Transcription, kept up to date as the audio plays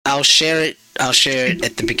I'll share it. I'll share it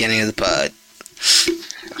at the beginning of the pod.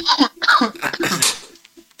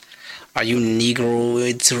 Are you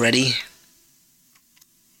Negroids ready?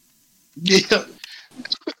 Yeah.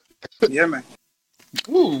 Yeah, man.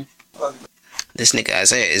 Ooh. This nigga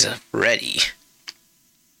Isaiah is ready.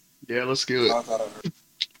 Yeah, let's do it. I thought I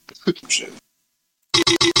heard shit.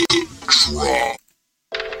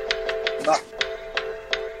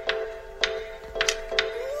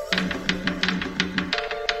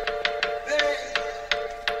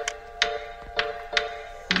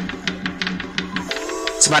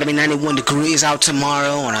 It's about to be 91 degrees out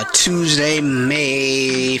tomorrow on a Tuesday,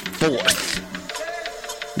 May 4th.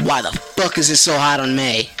 Why the fuck is it so hot on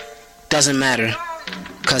May? Doesn't matter.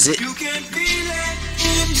 Cause it... You can feel it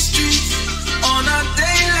in the streets. On a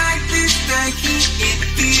day like this, the heat, it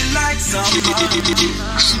feel like summer.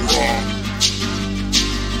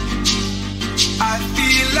 I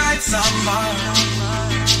feel like summer.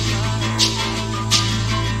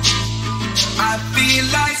 I feel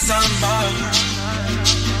like summer.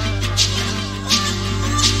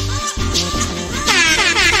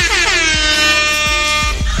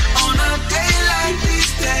 On a day like this,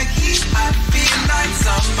 the heat, I feel like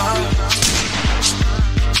summer.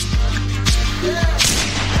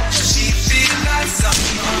 She feel like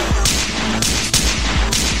summer.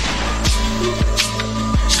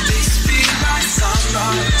 This feel like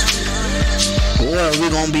summer. Well,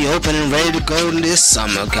 we're gonna be open and ready to go this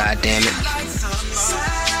summer, goddammit.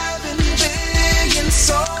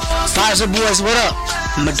 Pfizer boys, what up?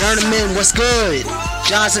 Moderna men, what's good?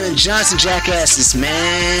 Johnson & Johnson jackasses,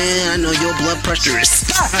 man. I know your blood pressure is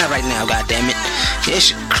sky high right now, goddammit.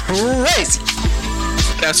 It's crazy.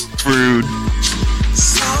 That's rude.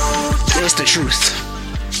 It's the truth.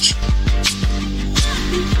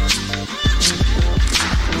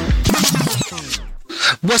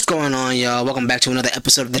 What's going on, y'all? Welcome back to another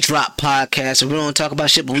episode of the Drop Podcast. We don't talk about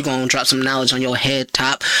shit, but we're gonna drop some knowledge on your head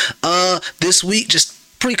top. This week, just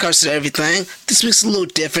precursor to everything, this week's a little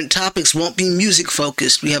different. Topics won't be music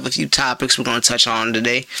focused. We have a few topics we're gonna touch on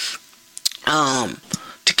today.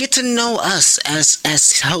 To get to know us as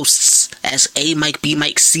hosts, as A Mike, B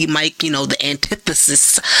Mike, C Mike, you know, the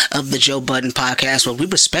antithesis of the Joe Budden podcast. Well, we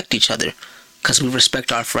respect each other because we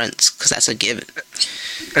respect our friends, because that's a given.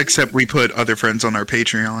 Except we put other friends on our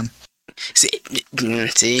Patreon. See, we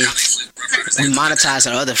monetize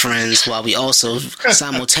our other friends while we also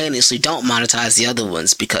simultaneously don't monetize the other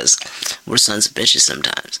ones because we're sons of bitches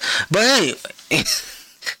sometimes. But anyway.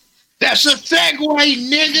 That's a segue,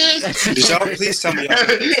 nigga! Did y'all please tell me y'all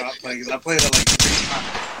stop playing? Because I played it like 3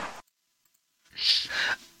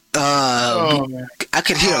 times. I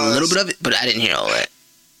could hear a little bit of it, but I didn't hear all that.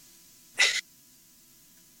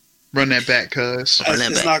 Run that back, cuz.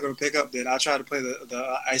 It's not going to pick up then. I'll try to play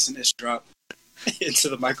the Ice and Ish drop into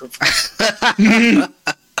the microphone.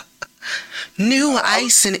 New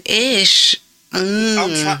Ice and Ish.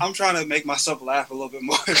 I'm trying to make myself laugh a little bit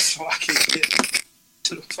more so I can get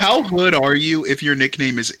to the phone. How hood are you if your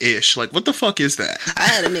nickname is Ish? Like, what the fuck is that? I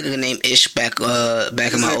had a nigga named Ish back in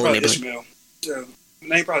my old neighborhood. Ishmael. Yeah,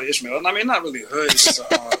 name probably Ishmael. I mean, not really hood. It's just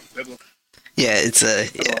biblical. Yeah,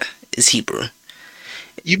 it's Hebrew.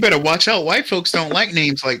 You better watch out. White folks don't like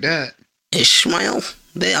names like that. Ishmael?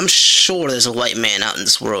 I'm sure there's a white man out in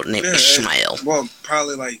this world named Ishmael. Well,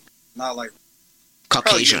 probably not like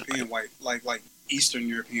Caucasian. European white, like Eastern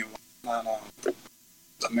European white, not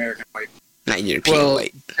American white. Not European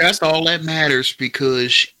white. That's all that matters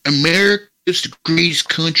because America is the greatest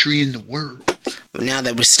country in the world. But now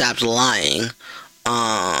that we stopped lying,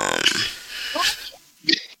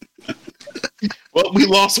 well, we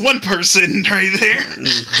lost one person right there.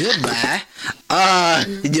 Goodbye.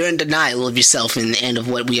 You're in denial of yourself in the end of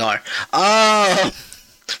what we are.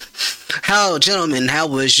 Gentlemen, how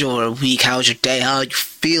was your week? How was your day? How are you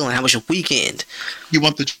feeling? How was your weekend? You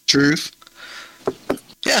want the truth?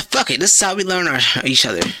 Yeah, fuck it. This is how we learn each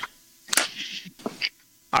other.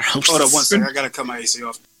 Our hosts. Hold on one second. I gotta cut my AC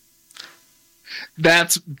off.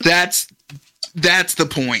 That's the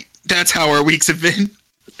point. That's how our weeks have been.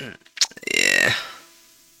 Yeah.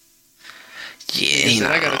 Yeah, you know.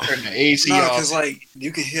 I gotta turn the AC off. Because like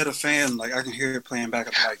you can hear the fan, like I can hear it playing back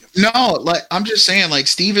at the mic. No, like I'm just saying, like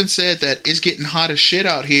Steven said that it's getting hot as shit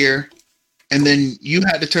out here, and then you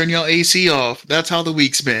had to turn your AC off. That's how the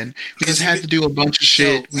week's been. We just had to do a bunch of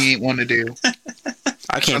shit we ain't want to do.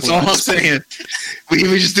 I can't. That's all I'm saying. We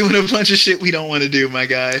were just doing a bunch of shit we don't want to do, my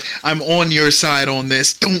guy. I'm on your side on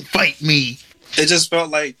this. Don't fight me. It just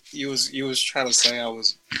felt like you was trying to say I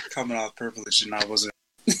was coming off privileged and I wasn't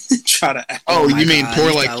try to act. Oh, my you mean God, poor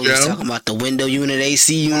you like thought we was Joe? talking about the window unit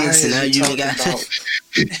AC Why units, and is now he you talking got. about?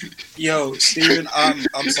 Yo, Steven,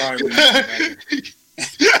 I'm sorry.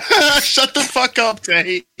 Shut the fuck up,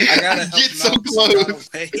 Tay. I gotta I help get him so out some kind close.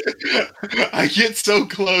 of way. I get so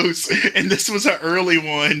close, and this was an early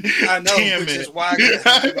one. I know, Damn which it. is why I gotta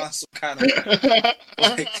help him out some kind of way.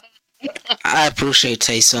 Like, I appreciate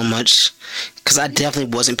Tay so much because I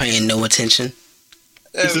definitely wasn't paying no attention.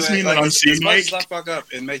 Does this mean that I'm as seeing much as Mike? I fuck up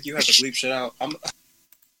and make you have to bleep shit out,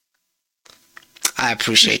 I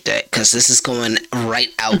appreciate that because this is going right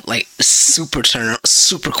out like super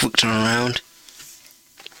quick turnaround.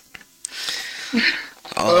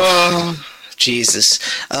 Oh, Jesus.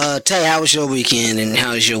 Tay, how was your weekend and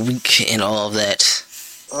how was your week and all of that?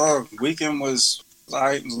 weekend was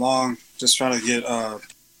light and long. Just trying to get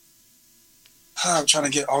I'm trying to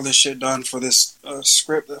get all this shit done for this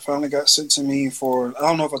script that finally got sent to me for. I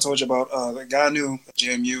don't know if I told you about the guy I knew at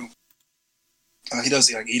JMU. He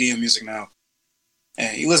does like EDM music now,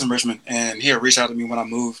 and he lives in Richmond. And he had reached out to me when I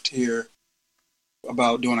moved here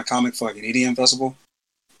about doing a comic for like an EDM festival.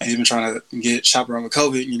 And he's been trying to get shopped around with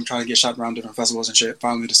COVID, and trying to get shopped around different festivals and shit.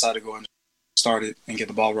 Finally decided to go and start it and get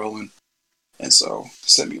the ball rolling. And so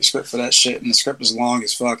sent me a script for that shit, and the script is long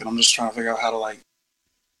as fuck, and I'm just trying to figure out how to like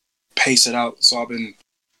pace it out. So I've been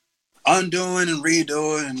undoing and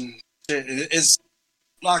redoing, and shit. It's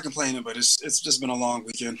not complaining, but it's just been a long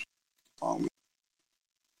weekend.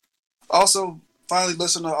 Also, finally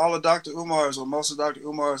listened to all of Dr. Umar's, or most of Dr.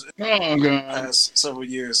 Umar's, in Oh, the God. past several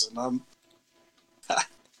years, and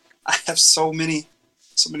I have so many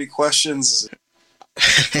questions,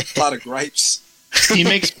 a lot of gripes. He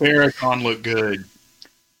makes Farrakhan look good.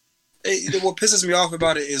 What pisses me off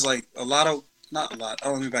about it is like not a lot.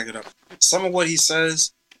 Oh, let me back it up. Some of what he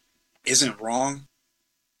says isn't wrong,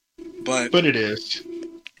 but But it is.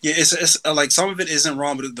 yeah, it's like some of it isn't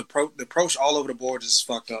wrong, but the approach all over the board is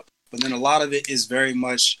fucked up. But then a lot of it is very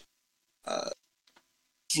much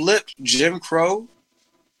flipped Jim Crow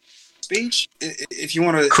speech. If you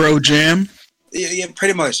want to Crow Jam? yeah,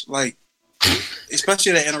 pretty much. Like,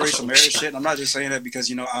 especially the interracial marriage shit. And I'm not just saying that because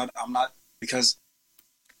I'm not because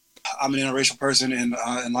I'm an interracial person and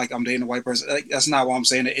like I'm dating a white person. Like, that's not why I'm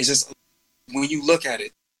saying it. It's just when you look at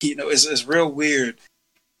it, it's real weird.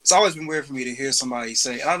 It's always been weird for me to hear somebody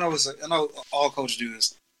say, and I know all coaches do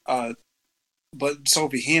this, but so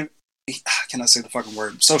can I say the fucking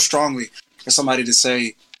word so strongly for somebody to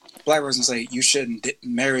say, black person say you shouldn't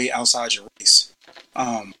marry outside your race,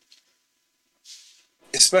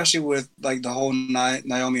 especially with like the whole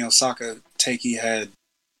Naomi Osaka take he had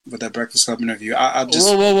with that Breakfast Club interview. I just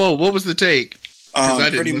Whoa! What was the take? 'Cause I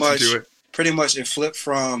didn't listen to it. Pretty much, it flipped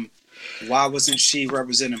from why wasn't she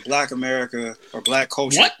representing Black America or Black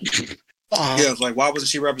culture? What? Yeah, like why wasn't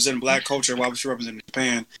she representing Black culture? Why was she representing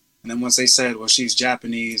Japan? And then once they said, well, she's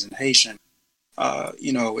Japanese and Haitian,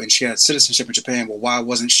 and she had citizenship in Japan. Well, why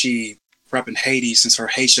wasn't she repping Haiti since her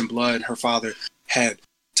Haitian blood, her father had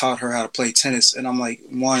taught her how to play tennis? And I'm like,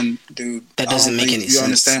 one, dude, That doesn't make any you sense.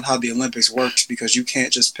 understand how the Olympics works because you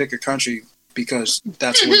can't just pick a country because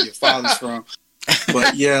that's where your father's from.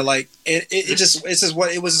 But yeah, like it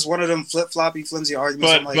was just one of them flip floppy flimsy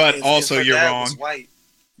arguments. I'm like, But also if her you're dad wrong. Was white,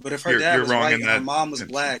 but if her dad You're was wrong white in and her that mom was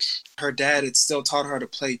black, her dad had still taught her to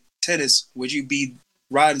play tennis. Would you be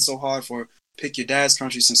riding so hard for pick your dad's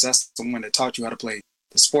country since that's the one that taught you how to play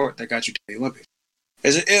the sport that got you to the Olympics?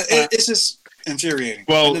 It's just infuriating.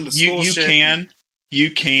 Well, And then the you school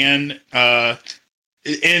can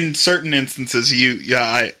in certain instances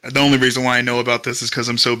the only reason why I know about this is because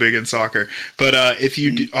I'm so big in soccer. But if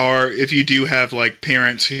you do have like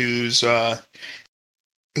parents who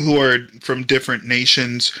are from different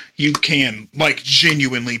nations, you can like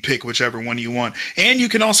genuinely pick whichever one you want. And you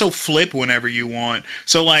can also flip whenever you want.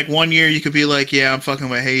 So like one year you could be like, yeah, I'm fucking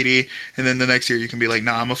with Haiti, and then the next year you can be like,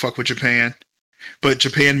 nah, I'm gonna fuck with Japan. But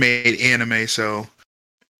Japan made anime, so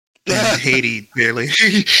and Haiti barely.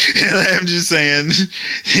 I'm just saying.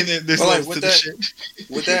 There's Well, like, levels to the shit.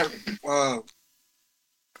 with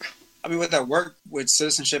that work with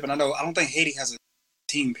citizenship, and I don't think Haiti has a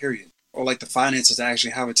team, period, or like the finances to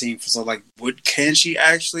actually have a team. So like, can she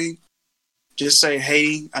actually just say,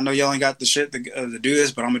 "Hey, I know y'all ain't got the shit to do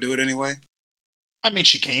this, but I'm gonna do it anyway"? I mean,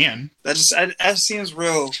 she can. That seems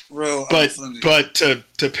real. But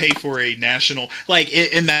to pay for a national, like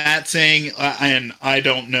in that saying, and I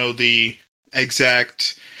don't know the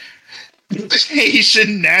exact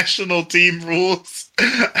Asian national team rules.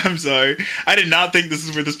 I'm sorry, I did not think this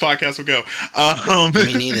is where this podcast would go.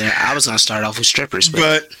 Me neither. I was gonna start off with strippers,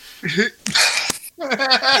 but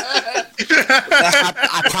I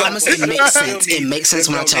promise it makes sense. It makes sense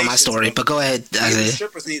when I tell my story. But go ahead, Isaiah.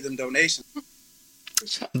 Strippers need them donations.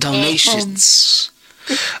 Donations.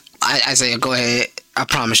 Isaiah, go ahead. I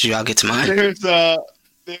promise you, I'll get to mine.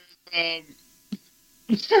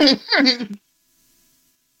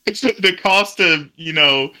 The cost of,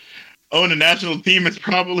 own a national team is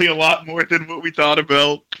probably a lot more than what we thought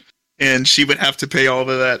about. And she would have to pay all of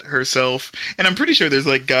that herself. And I'm pretty sure there's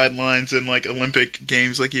like guidelines in like Olympic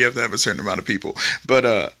games, like you have to have a certain amount of people.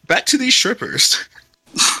 But back to these strippers.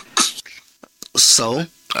 So,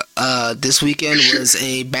 this weekend was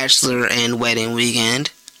a bachelor and wedding weekend.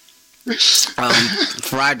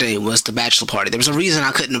 Friday was the bachelor party. There was a reason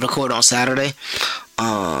I couldn't record on Saturday.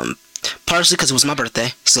 Partially because it was my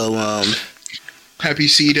birthday. So, Happy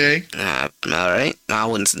C Day. Alright. I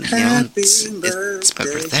wouldn't, it's my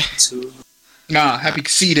birthday. Nah, happy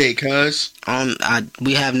C Day, cuz.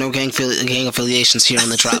 We have no gang affiliations here on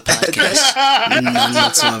the Drop Podcast. None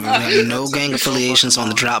whatsoever. We have no gang affiliations on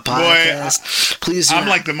the Drop Podcast. Please, I'm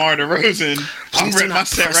like DeMar DeRozan. I'm ready my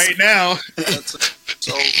set right now. That's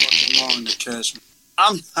so fucking long to catch me.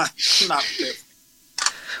 I'm not fit.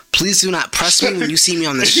 Please do not press me when you see me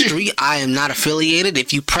on the street. I am not affiliated.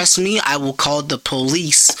 If you press me, I will call the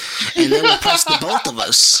police, and they will press the both of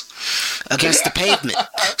us against the pavement.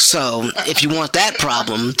 So, if you want that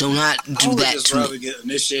problem, do not do that to me. I would just rather get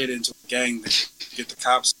initiated into a gang than get the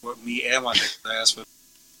cops with me and my nigga ass with.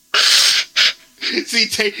 See,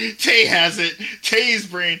 Tay has it. Tay's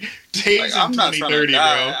brain. Tay's I'm in not trying 2030, to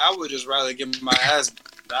die. bro. I would just rather get my ass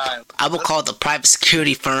die. I will call the private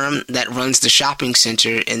security firm that runs the shopping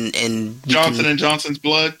center and Johnson & Johnson's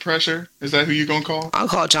blood pressure? Is that who you gonna call? I'll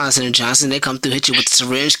call Johnson & Johnson. They come through, hit you with the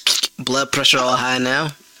syringe, blood pressure all high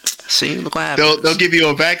now. See, look what happens. They'll give you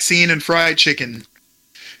a vaccine and fried chicken.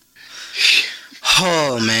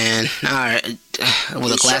 Oh man! All right,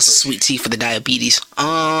 with a glass of sweet tea for the diabetes.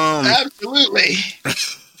 Absolutely.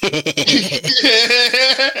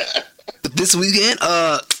 This weekend,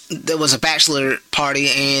 there was a bachelor party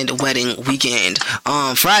and wedding weekend.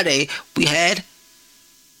 Friday we had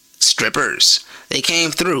strippers. They came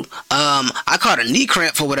through. I caught a knee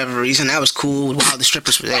cramp for whatever reason. That was cool while the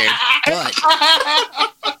strippers were there, but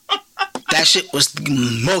that shit was the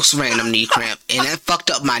most random knee cramp, and that fucked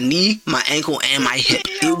up my knee, my ankle, and my hip.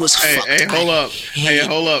 It was fucked. Hey,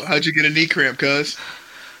 hold up. How'd you get a knee cramp, cuz?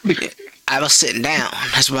 I was sitting down.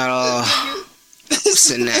 That's about all.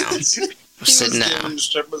 Sitting down. Sitting down.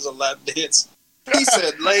 Strippers a lap dance. He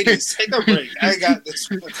said, "Ladies, take a break. I got this."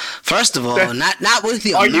 First of all, not with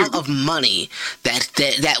the amount of money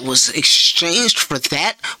that was exchanged for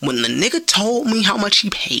that. When the nigga told me how much he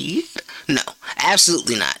paid, no,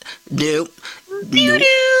 absolutely not. Nope. I've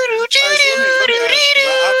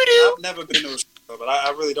never been to a strip, but I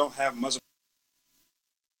really don't have much.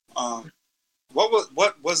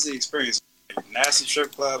 What was the experience? Nasty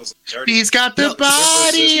strip club? Was it dirty? He's got the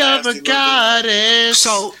body of a goddess.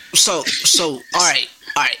 So, all right.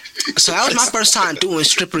 So that was my first time doing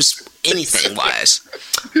strippers, anything wise.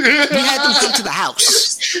 We had them come to the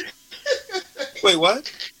house. Wait,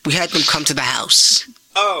 what? We had them come to the house.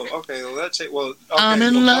 Oh, okay. Well, that's it. Well, okay, I'm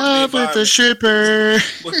in love with a stripper.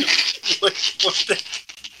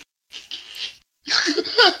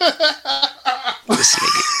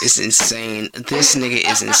 This nigga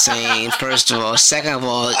is insane. First of all. Second of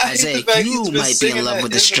all, Isaiah, you might be in love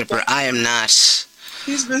with the stripper. I am not.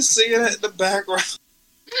 He's been singing it in the background.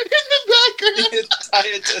 The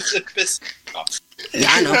entire time. Yeah,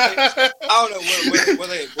 I know. I don't know. Were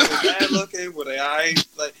they bad looking? Were they alright?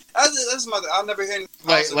 Like, that's my. I'll never hear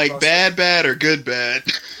like bad or good bad.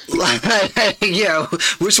 Yeah,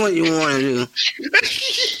 which one you want to do?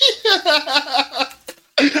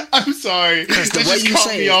 I'm sorry. Because the this way just you caught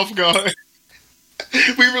say me it. off guard.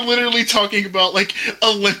 We were literally talking about like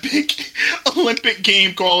Olympic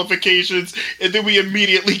game qualifications, and then we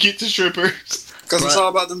immediately get to strippers. Because it's all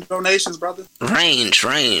about them donations, brother. Range.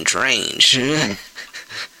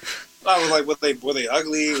 I was like, were they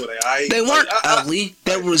ugly? Were they alright? They weren't ugly.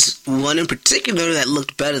 There was one in particular that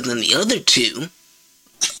looked better than the other two.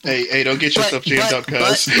 Hey, don't get yourself jammed up,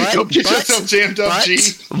 cuz. Don't get yourself jammed up, G.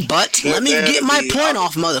 But let me get my point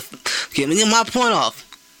off, Let me get my point off.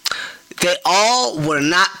 They all were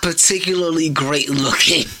not particularly great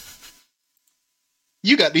looking.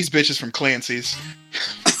 You got these bitches from Clancy's.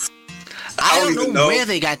 I don't know where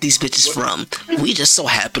they got these bitches from. We just so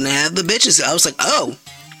happened to have the bitches. I was like, oh,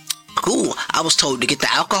 cool. I was told to get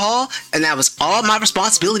the alcohol, and that was all my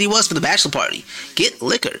responsibility was for the bachelor party. Get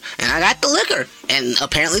liquor. And I got the liquor. And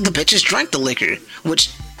apparently the bitches drank the liquor. Which,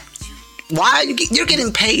 why? You're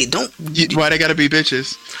getting paid. Why they gotta be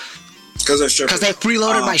bitches? Because they're strippers. Because they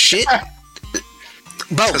freeloaded my shit?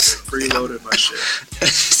 Both. Preloaded my shit.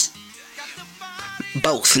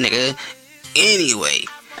 Both, nigga. Anyway.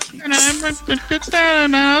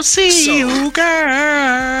 I'll see you,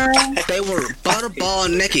 girl. They were butterball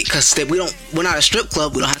naked because we're not a strip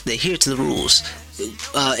club. We don't have to adhere to the rules.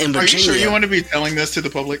 In Virginia, Are you sure you want to be telling this to the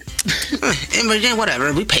public? In Virginia,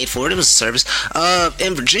 whatever. We paid for it. It was a service.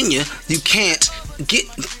 In Virginia, you can't get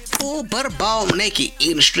full butterball naked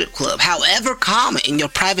in a strip club. However common in your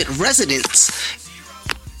private residence,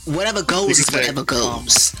 whatever goes is whatever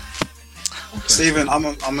goes. Steven, I'm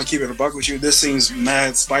gonna keep it a buck with you. This seems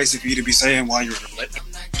mad spicy for you to be saying while you're in a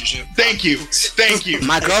relationship. Thank you.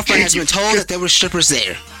 My girlfriend has been told that there were strippers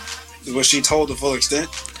there. Was she told the full extent?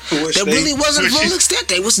 There really wasn't a full extent.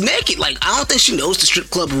 They was naked. Like, I don't think she knows the strip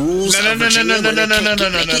club rules. No.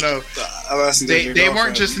 They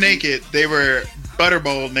weren't just naked. They were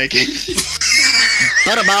butterball naked.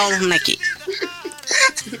 Butterball naked.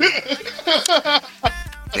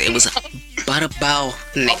 It was butterball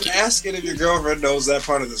naked. I'm asking if your girlfriend knows that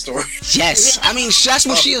part of the story. Yes. I mean, that's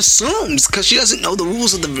what she assumes, because she doesn't know the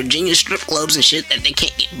rules of the Virginia strip clubs and shit, that they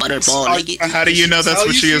can't get butterball naked. How do you know that's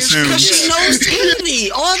what she assumes? Because she knows TV.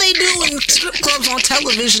 All they do in strip clubs on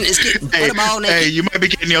television is get butterball naked. Hey, you might be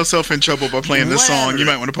getting yourself in trouble by playing this song. You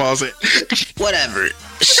might want to pause it. Whatever.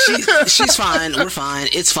 She's fine. We're fine.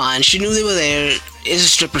 It's fine. She knew they were there. It's a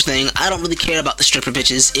stripper thing. I don't really care about the stripper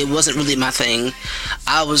bitches. It wasn't really my thing.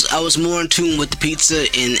 I was more in tune with the pizza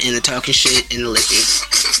and the talking shit and the licking.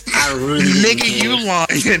 I really didn't care. You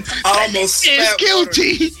lying. I almost is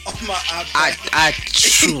guilty. On my I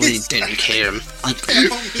truly didn't care. Like,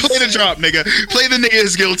 play the drop, nigga. Play the nigga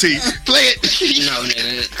is guilty. Play it. No,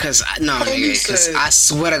 nigga. Because I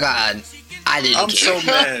swear to God, I didn't care. I'm so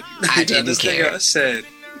mad. I didn't care. I said,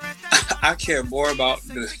 I care more about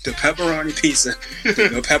the pepperoni pizza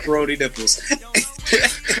than the pepperoni nipples.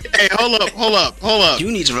 Hey, hold up. You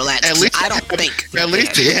need to relax. At least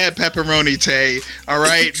they had pepperoni, Tay. All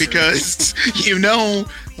right, because you know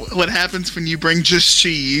what happens when you bring just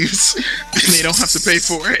cheese and they don't have to pay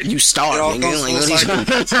for it. You starve,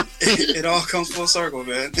 nigga. It all comes full circle,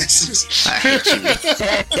 man. I hate you.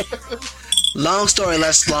 Long story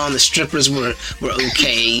less long, the strippers were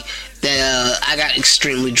okay. Then I got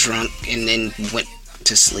extremely drunk and then went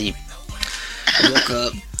to sleep. I woke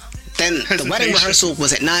up. Then the wedding rehearsal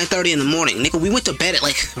was at 9:30 in the morning. Nigga, we went to bed at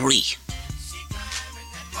like 3.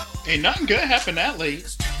 Ain't nothing good happened that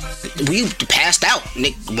late. We passed out.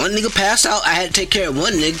 One nigga passed out. I had to take care of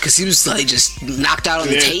one nigga because he was like just knocked out on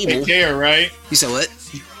the table. Take care, right? You said what?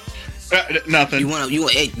 Nothing. You want?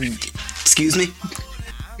 Hey, excuse me?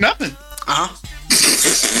 Nothing. Uh-huh.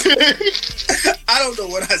 I don't know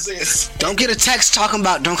what I said. Don't get a text talking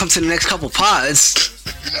about don't come to the next couple pods.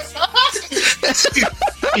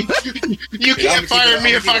 You can't fire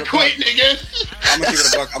me if I quit, nigga. I'm gonna keep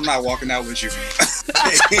it a buck. I'm not walking out with you, man.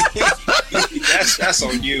 That's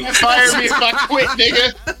on you. Fire me if I quit,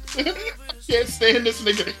 nigga. I can't stand this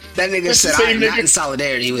nigga. That nigga said I'm not in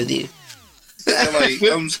solidarity with you.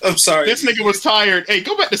 I'm sorry. This nigga was tired. Hey,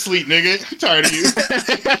 go back to sleep, nigga. I'm tired of you.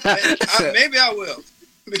 Maybe I will.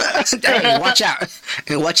 Hey, watch out.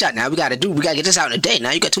 Hey, watch out now. We gotta get this out in a day.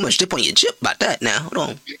 Now you got too much dip on your chip about that now. Hold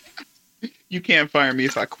on. You can't fire me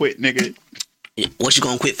if I quit, nigga. What you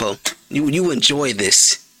gonna quit for? You enjoy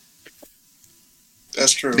this.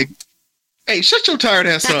 That's true. Hey, shut your tired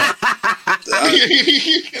ass up.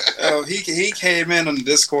 He came in on the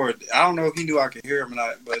Discord. I don't know if he knew I could hear him or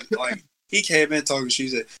not, but like he came in talking. She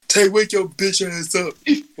said, "Tay, wake your bitch ass up,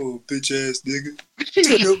 oh bitch ass nigga."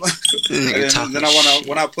 And then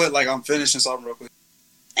when I put like I'm finishing something real quick.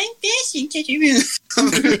 I'm finishing.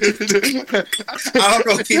 I don't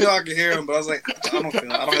know if he knew I could hear him, but I was like, I don't feel.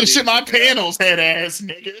 I don't have shit. My panels head ass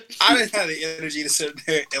nigga. I didn't have the energy to sit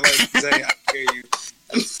there and like say I hear you.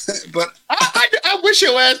 But I wish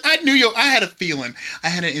your ass. I knew I had a feeling. I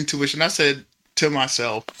had an intuition. I said to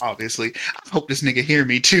myself, obviously, I hope this nigga hear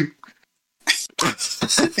me too.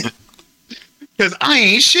 Because I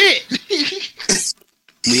ain't shit.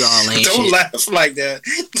 We all ain't Don't shit. laugh like that.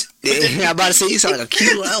 Yeah, I'm about to say you sound like a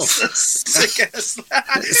cute little elf. Sick ass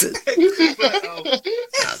laugh.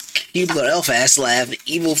 A cute little elf ass laugh.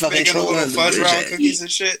 Evil fucking troll. Fudge round cookies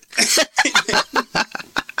and shit.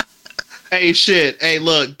 Hey, shit. Hey,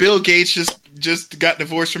 look. Bill Gates just got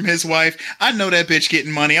divorced from his wife. I know that bitch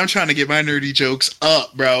getting money. I'm trying to get my nerdy jokes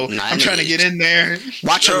up, bro. I'm trying to get in there.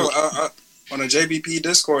 Watch her. On a JBP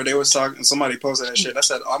Discord, they was talking. Somebody posted that shit. I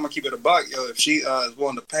said, I'm gonna keep it a buck, yo. If she is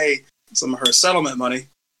willing to pay some of her settlement money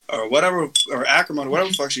or whatever, or acrimony, whatever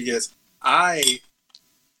the fuck she gets, I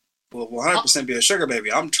will 100% be a sugar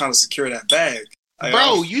baby. I'm trying to secure that bag.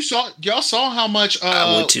 Bro, y'all saw how much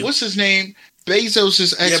what's his name?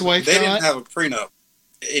 Bezos' ex-wife they got? didn't have a prenup.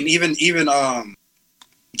 And even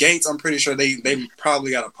Gates, I'm pretty sure they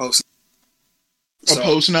probably got a post. A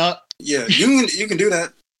post-nut? Yeah, you can do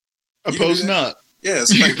that. A post-nut. Yeah,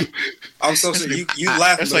 it's like, I'm so serious. You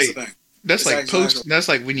laugh at the thing. That's like post. That's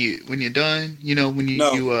like when you're done. You know when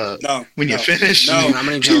you're finished. No, I'm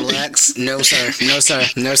gonna relax. No sir. No sir.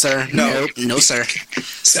 No sir. No. No sir.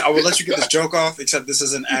 So I will let you get this joke off. Except this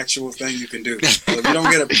is an actual thing you can do. So if you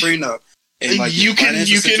don't get a prenup, and like you can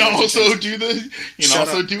also do the. You can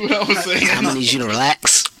also do what I was saying. I'm gonna need you to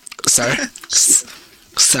relax, sir.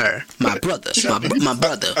 Sir, my brother.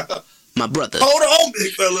 My brother. Hold on,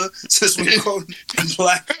 big fella. Since we're quoting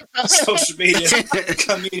black social media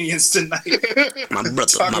comedians tonight. My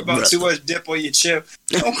brother. Talk about too much dip on your chip.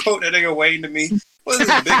 Don't quote that nigga Wayne to me. What is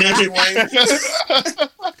this, Big Energy Wayne?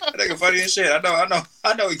 That nigga funny as shit.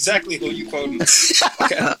 I know exactly who you quoting.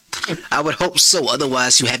 Okay. I would hope so.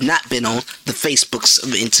 Otherwise, you have not been on the Facebooks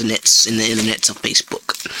of the internets of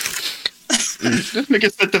Facebook. This nigga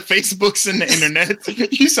said the Facebooks and the internet.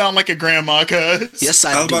 You sound like a grandma, cuz. Yes,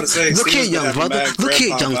 I was do. about to say, look here, young brother. Look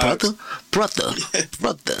here, young vibes.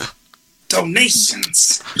 brother.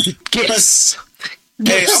 Donations. Yes.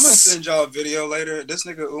 Hey, I'm gonna send y'all a video later. This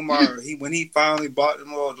nigga Umar, when he finally bought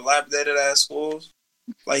them little dilapidated ass schools,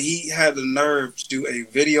 like he had the nerve to do a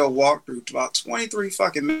video walkthrough to about 23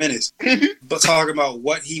 fucking minutes, but talking about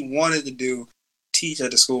what he wanted to do, teach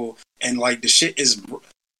at the school, and like the shit is.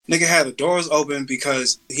 Nigga had the doors open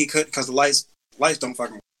because the lights don't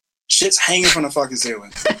fucking work. Shit's hanging from the fucking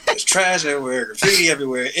ceiling. There's trash everywhere, graffiti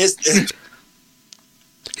everywhere. He's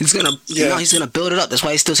gonna build it up. That's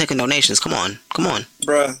why he's still taking donations. Come on.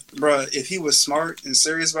 Bruh, if he was smart and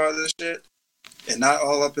serious about this shit and not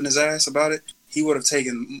all up in his ass about it, he would have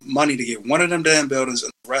taken money to get one of them damn buildings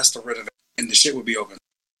and the rest of it, and the shit would be open.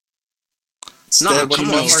 No, come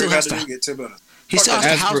on. He still has to. Get 2 buildings. He still has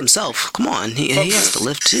to house himself. Come on. He has to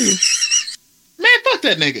live too. Man, fuck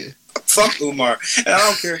that nigga. Fuck Umar. And I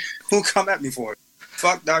don't care who come at me for it.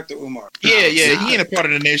 Fuck Dr. Umar. Yeah, he ain't a part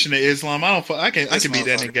of the Nation of Islam. I can beat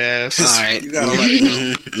that nigga ass. All right. You gotta let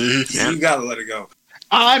it go. You gotta let it go.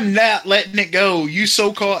 I'm not letting it go. You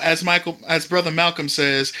so-called, as Brother Malcolm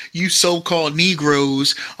says, you so-called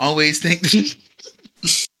Negroes always think.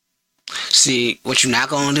 See, what you're not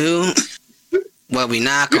gonna do? What we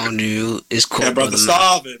not gonna do is quote that brother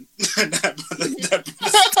starving.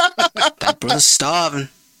 That brother's starving.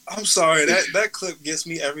 I'm sorry, that clip gets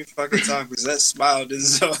me every fucking time because that smile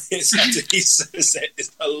is so after he says that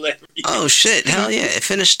is hilarious. Oh shit! Hell yeah! It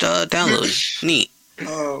finished downloading. Neat.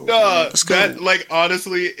 Oh, that like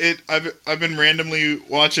honestly, I've been randomly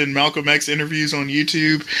watching Malcolm X interviews on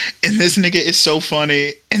YouTube, and this nigga is so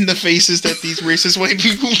funny, and the faces that these racist white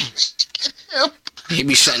people. He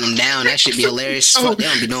be shutting them down. That should be hilarious. They don't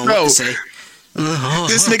be knowing what to say.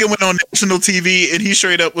 This nigga went on national TV and he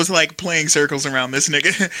straight up was like playing circles around this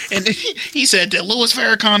nigga. And he said, did Louis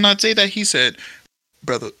Farrakhan not say that? He said,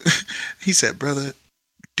 brother,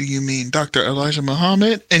 do you mean Dr. Elijah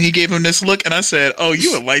Muhammad? And he gave him this look and I said, oh,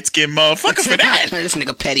 you a light-skinned motherfucker for that. This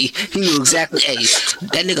nigga petty. He knew exactly. Hey,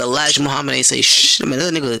 that nigga Elijah Muhammad ain't say shh. I mean,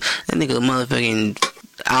 that nigga motherfucking...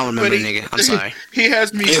 I don't remember the nigga. I'm sorry. He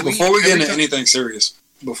has me. Yeah, before we get into anything serious,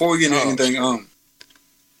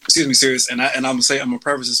 serious, and I'm gonna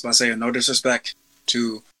preface this by saying no disrespect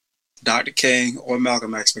to Dr. King or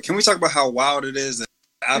Malcolm X, but can we talk about how wild it is that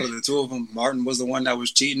out of the two of them, Martin was the one that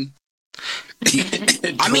was cheating?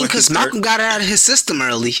 I mean, because Malcolm got it out of his system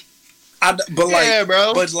early. But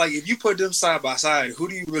if you put them side by side, who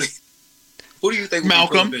do you think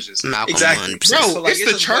Malcolm? Malcolm, exactly, 100%. Bro. So, it's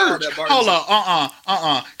the church. Hold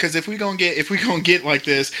on, because if we gonna get like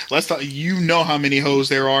this, let's talk. You know how many hoes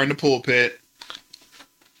there are in the pulpit.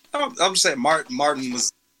 I'm just saying, Martin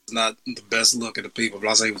was not the best look at the people, but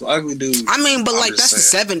I say he was an ugly dude. I mean, but like that's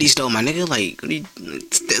the 70s though, my nigga. Like,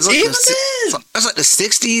 it's like the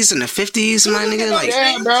 60s and the 50s, my nigga. Like,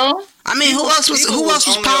 yeah, bro. I mean, who else was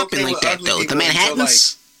popping like that though? The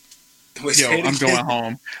Manhattans. Yo, I'm going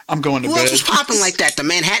home. I'm going to bed. Who else was popping like that? The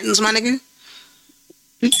Manhattans, my nigga.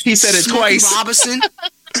 He said it twice. Robinson.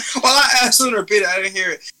 Well, I asked him to repeat it. I didn't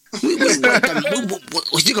hear it.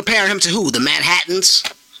 You comparing him to who? The Manhattans.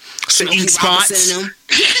 The spots.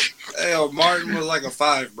 Hey, Martin was like a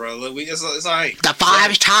 5, bro. It's all right. The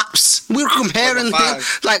 5 tops. We were comparing them.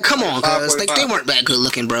 Like, come on, cuz. They weren't that good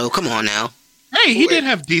looking, bro. Come on now. Hey, he did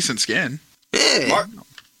have decent skin. Yeah.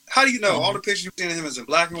 How do you know? All the pictures you've seen of him is in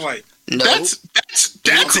black and white. No.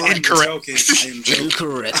 That's incorrect.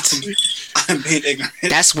 Incorrect. I'm being ignorant.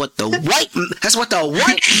 That's what the white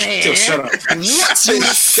man shut up. wants you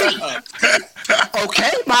to see.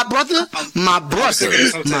 Okay, my brother. My brother.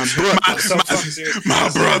 My brother. I'm so fucking serious. My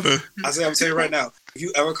brother. I'm saying right now, if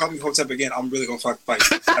you ever call me Hotep again, I'm really gonna fucking fight.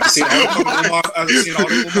 I've seen all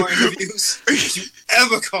the Umar interviews. If you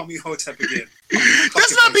ever call me Hotep again,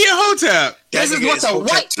 That's not being Hotep. This is what the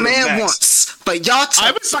white man wants. But y'all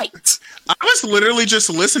fight. I was literally just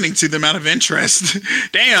listening to them out of interest.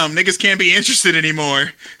 Damn, niggas can't be interested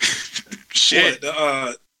anymore. Shit.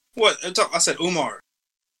 What? I said Umar.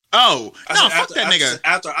 Oh, fuck that nigga.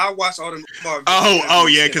 After I watched all the Umar. Oh,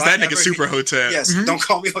 yeah, because that nigga's super Hotep. Yes, don't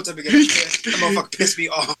call me Hotep again. That motherfucker pissed me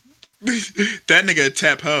off. That nigga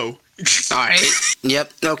tap ho. Alright.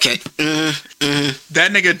 Yep. Okay.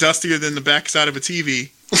 That nigga dustier than the backside of a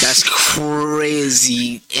TV. That's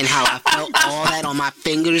crazy. And how I felt all that on my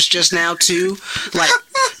fingers just now too.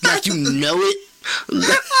 Like you know it.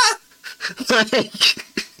 Like,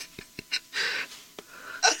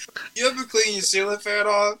 you ever clean your ceiling fan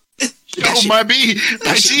off? Oh, my B.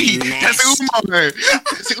 My G. That's Umar.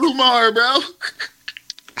 That's Umar, bro.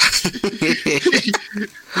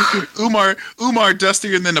 Umar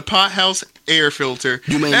dustier than the pothouse air filter.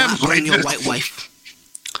 You may not bring your white wife.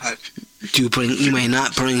 You may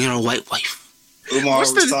not bring your white wife. Umar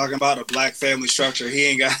was talking about a black family structure. He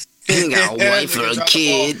ain't got a wife or a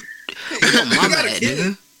kid.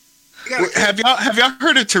 Have y'all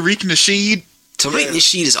heard of Tariq Nasheed? Tariq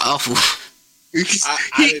Nasheed is awful.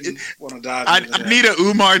 I didn't want to dive into that. I need a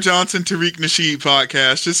Umar Johnson Tariq Nasheed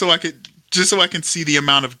podcast just so I can see the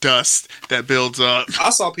amount of dust that builds up.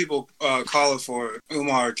 I saw people calling for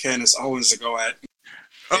Umar Candace Owens to go at.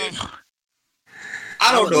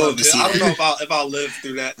 I don't know if I'll live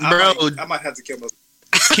through that. I might have to kill myself.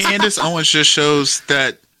 Candace Owens just shows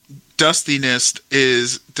that dustiness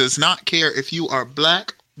does not care if you are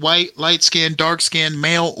black, white, light skinned, dark skinned,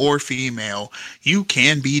 male or female. You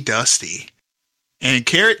can be dusty. And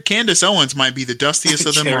Candace Owens might be the dustiest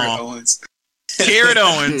of them all. Carrot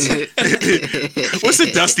Owens. What's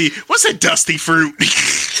a dusty fruit?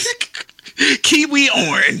 Kiwi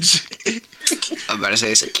orange. I'm about to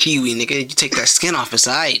say it's a kiwi, nigga. You take that skin off, it's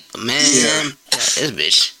alright. Man, this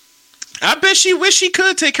bitch. I bet she wish she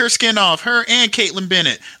could take her skin off. Her and Caitlyn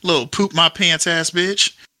Bennett. Little poop my pants ass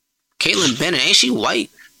bitch. Caitlyn Bennett, ain't she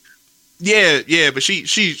white? Yeah, but she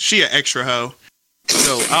an extra hoe.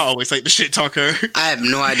 So I always like to shit talk her. I have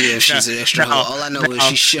no idea if she's an extra hoe. All I know is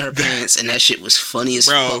she shit her pants, and that shit was funny as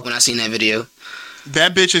fuck when I seen that video.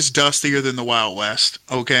 That bitch is dustier than the Wild West,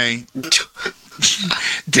 okay?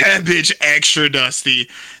 That bitch extra dusty.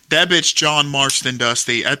 That bitch John Marston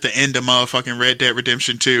dusty at the end of motherfucking Red Dead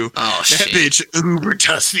Redemption 2. Oh, that bitch uber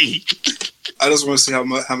dusty. I just want to see how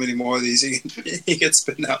many more of these he can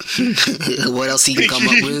spin out. What else he can come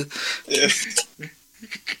up with? Yeah.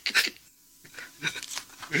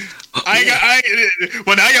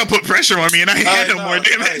 Well, now y'all put pressure on me, and I ain't had no more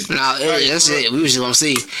damage. No, that's it. We was just gonna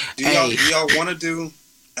see. Do y'all want to do?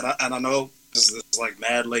 And I know this is like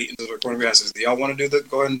mad late into the recording process. Do y'all want to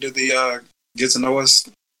go ahead and do the get to know us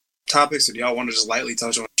topics, or do y'all want to just lightly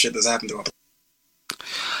touch on shit that's happened to us?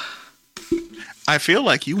 I feel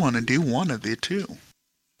like you want to do one of the two.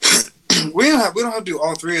 We don't have to do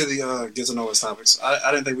all three of the get to know us topics. I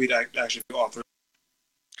didn't think we'd actually do all three.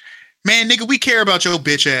 Man, nigga, we care about your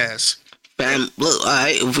bitch ass. Fam, look,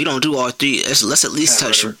 alright, if we don't do all three, let's at least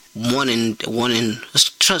touch one and let's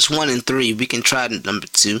touch 1 and 3. We can try number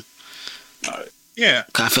 2. Alright. Yeah.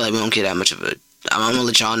 Cause I feel like we don't get that much of it. I'm gonna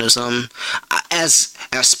let y'all know something. As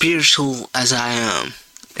spiritual as I am,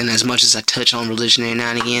 and as much as I touch on religion every now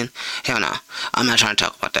and again, hell no, I'm not trying to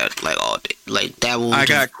talk about that like all day. Like that will. I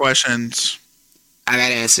got questions. I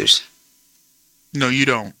got answers. No, you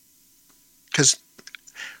don't. Cause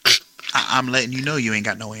I'm letting you know you ain't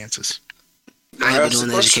got no answers. I ain't been doing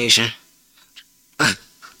the education.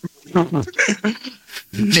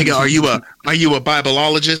 Nigga, are you a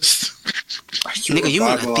Bibleologist? Nigga, you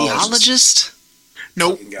a theologist?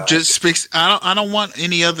 Nope. Just speaks. I don't want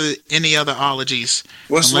any other ologies.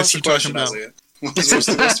 What's the question, Isaiah? What's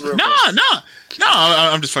the real No.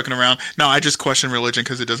 I'm just fucking around. No, I just question religion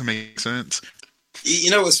because it doesn't make sense. You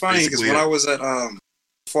know what's funny? Because when I was at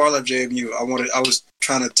before I left JMU, I was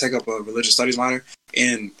trying to take up a religious studies minor,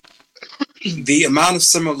 and the amount of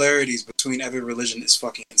similarities between every religion is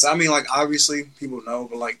fucking insane. I mean, like, obviously people know,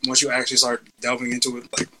 but like once you actually start delving into it,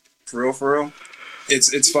 like for real,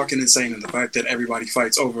 it's fucking insane. And the fact that everybody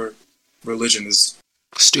fights over religion is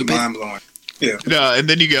stupid, mind blowing. Yeah. No, and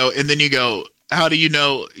then you go. How do you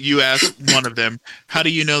know? You ask one of them, how do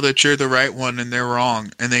you know that you're the right one and they're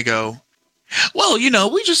wrong? And they go, well,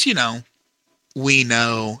 we just, we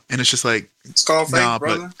know. And it's just like, it's called faith,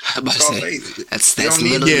 brother. It's called faith. That's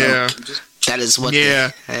literally That is what.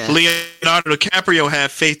 Yeah. Leonardo DiCaprio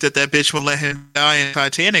had faith that bitch would let him die in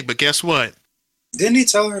Titanic, but guess what? Didn't he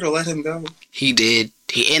tell her to let him go? He did.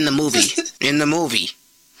 He in the movie. In the movie.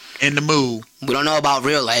 In the move. We don't know about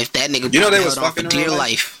real life. That nigga. You know they was held on for fucking in dear real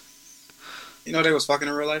life. You know they was fucking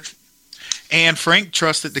in real life? Anne Frank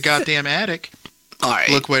trusted the goddamn attic. All right.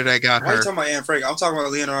 Look where they got Why are you her. talking about Anne Frank? I'm talking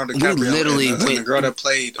about Leonardo We DiCaprio. literally and the went- girl that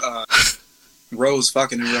played Rose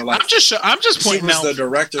fucking in real life. I'm just pointing was out. the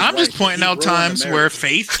director's I'm just wife. pointing He out ruined times America. where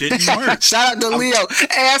faith didn't work. Shout out to Leo. Hey,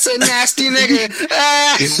 that's a nasty nigga.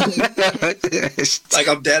 Like,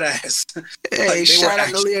 I'm dead ass. Hey, Like, they shout were out to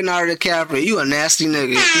actually- Leonardo DiCaprio. You a nasty nigga.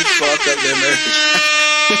 He fucked up their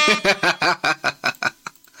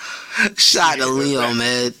marriage. Shout out to Leo,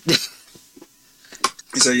 man.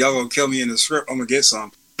 He said, y'all gonna kill me in the script. I'm gonna get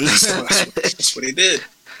some. So that's what he did.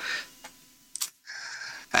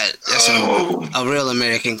 That's a real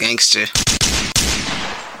American gangster.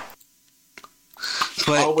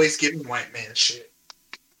 But Always giving white man shit.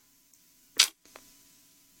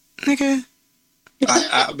 nigga,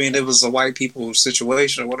 I mean, it was a white people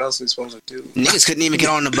situation. What else are we supposed to do? niggas couldn't even get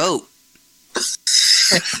on the boat.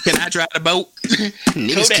 Can I drive the boat?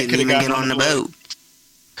 Niggas Kodak couldn't coulda even gotten get on on the the boat. boat.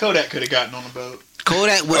 Kodak could have gotten on the boat.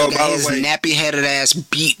 Kodak would Oh, have by got the his way, nappy-headed ass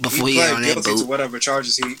beat before he He got pled on that guilty to boat. whatever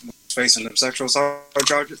charges he was facing, them sexual assault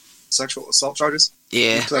charges. He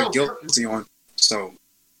Yeah. pled guilty on. So,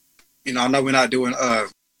 I know we're not doing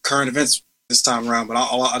current events this time around, but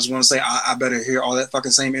I just want to say I better hear all that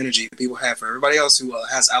fucking same energy that people have for everybody else who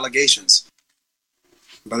has allegations.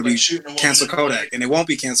 Better be cancel Kodak, and it won't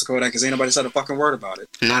be cancel Kodak because ain't nobody said a fucking word about it.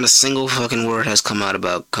 Not a single fucking word has come out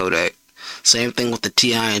about Kodak. Same thing with the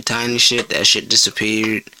T.I. and Tiny shit. That shit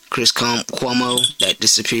disappeared. Chris Cuomo, that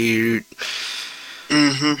disappeared.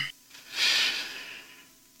 Mm-hmm.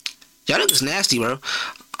 Y'all niggas nasty, bro.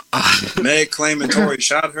 Meg claiming Tory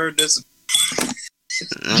shot her. This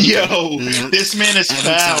Yo, Yep. this man is Every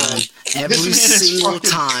foul. time. Every This man is single fucking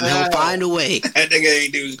time. He'll foul. find a way. that nigga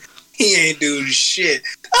ain't do shit.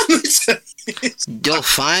 You'll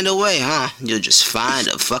find a way, huh? You'll just find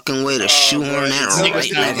a fucking way to shoehorn that Until right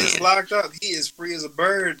this back nigga is in. locked up, he is free as a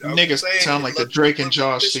bird. I'm Niggas saying, sound like the Drake and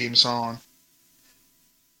Josh theme song.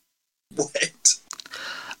 What?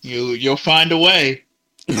 You'll find a way.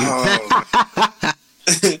 Oh.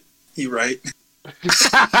 He right.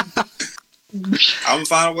 I'm gonna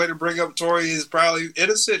find a way to bring up Tory is probably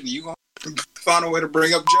innocent, and you gonna find a way to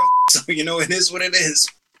bring up Joe. So it is what it is.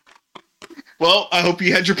 Well, I hope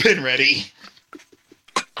you had your pen ready.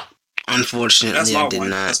 Unfortunately, That's I my did one.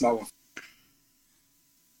 not. That's my one.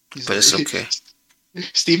 But it's okay.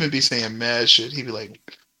 Steven be saying mad shit. He'd be like,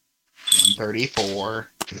 134.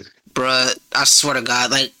 Bruh, I swear to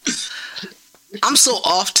God, like, I'm so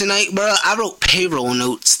off tonight, bruh. I wrote payroll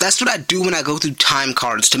notes. That's what I do when I go through time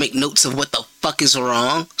cards, to make notes of what the fuck is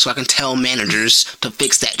wrong, so I can tell managers to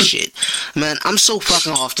fix that shit. Man, I'm so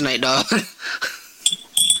fucking off tonight, dog.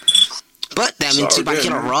 But that means Sorry, if I get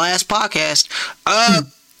a man. raw ass podcast.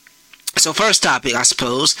 So first topic, I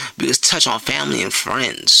suppose, we could touch on family and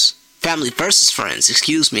friends. Family versus friends,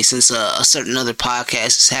 excuse me, since a certain other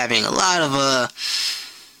podcast is having a lot of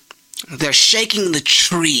they're shaking the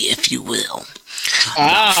tree, if you will.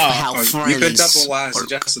 How You friends picked up on why I work.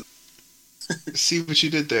 suggested. See what you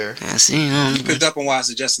did there. Yeah, see, you know, You picked up on why I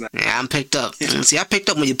suggested that. yeah, I'm picked up. See, I picked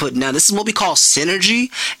up when you put down. This is what we call synergy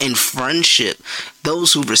and friendship.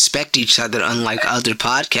 Those who respect each other, unlike other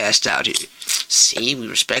podcasts out here. See, we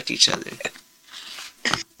respect each other.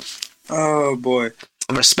 Oh boy,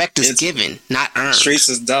 Respect is It's- given, not earned. Streets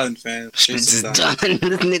is done, fam. Streets is done. This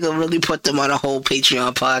nigga really put them on a whole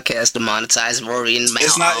Patreon podcast to monetize Rory and Mal.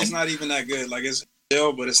 It's not even that good. Like, it's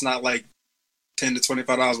still, but it's not like $10 to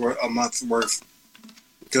 $25 a month worth.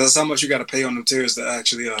 Because that's how much you got to pay on them tiers to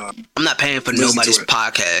actually. I'm not paying for Listen to nobody's it.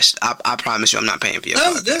 podcast. I promise you, I'm not paying for your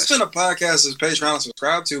There's podcast. been a podcast that's Patreon to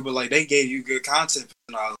subscribe to, but like they gave you good content.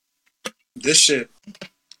 This shit.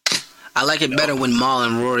 I like it better when Mal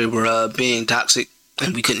and Rory were being toxic,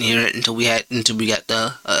 and we couldn't hear it until we got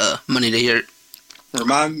the money to hear it.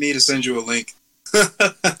 Remind me to send you a link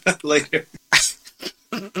later.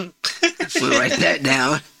 We'll write that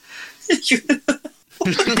down.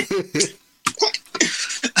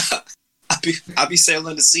 I be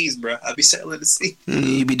sailing the seas, bro. I be sailing the sea.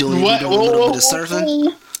 You be doing, What? a little bit of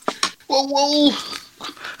surfing. Whoa.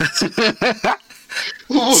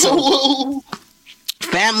 Whoa.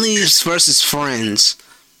 Families versus friends.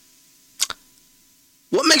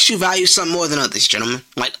 What makes you value something more than others, gentlemen?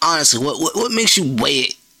 Like, honestly, what makes you weigh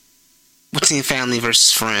it between family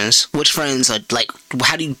versus friends? Which friends are, like,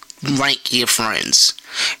 how do you rank your friends?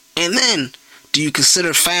 And then, do you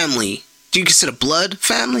consider family, do you consider blood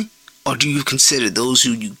family? or do you consider those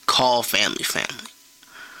who you call family?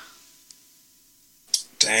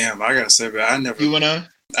 Damn, I gotta say, but I ain't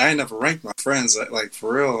never ranked my friends like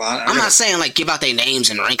for real. I'm not saying like give out their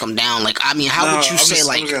names and rank them down. Like, I mean, how would you say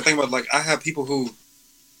like? I'm just gonna think about like I have people who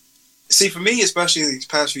see for me, especially these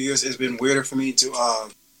past few years, it's been weirder for me to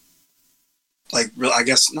like real. I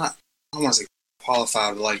guess not. I don't want to say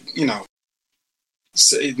qualify, but like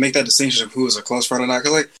make that distinction of who is a close friend or not.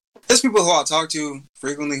 Because like there's people who I talk to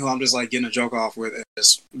frequently who I'm just like getting a joke off with and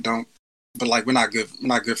just don't. But like we're not good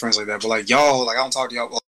friends like that. But like y'all, like I don't talk to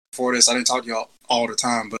y'all before this. I didn't talk to y'all all the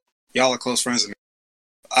time, but y'all are close friends with me.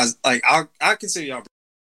 I consider y'all.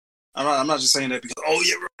 I'm not just saying that because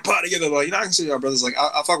we're part together. Like I consider y'all brothers. Like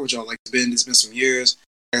I fuck with y'all. Like it's been some years.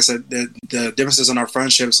 Like I said, the differences in our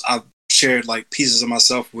friendships, I've shared like pieces of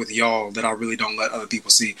myself with y'all that I really don't let other people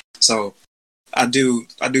see. So I do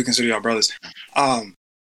consider y'all brothers.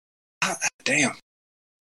 Damn.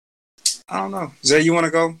 I don't know. Zay, you want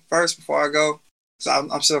to go first before I go? So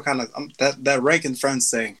I'm still kind of that ranking friends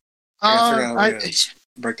thing. I gotta figure out a way to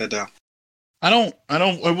break that down. I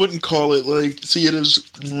wouldn't call it like see it as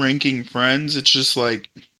ranking friends. It's just like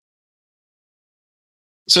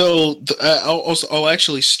so. I'll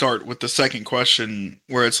actually start with the second question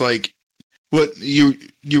where it's like what you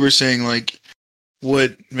were saying like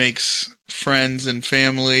what makes friends and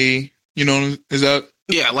family. You know, is that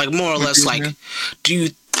like more or less like do you?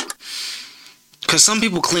 Because some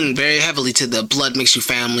people cling very heavily to the blood makes you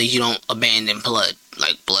family. You don't abandon blood.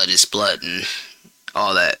 Like, blood is blood and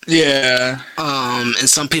all that. Yeah. And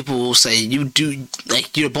some people will say you do,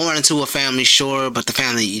 like, you're born into a family, sure, but the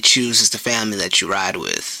family you choose is the family that you ride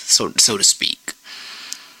with, so to speak.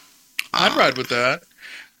 I'd ride with that.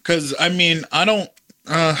 Because, I mean, I don't...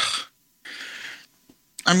 I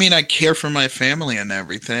care for my family and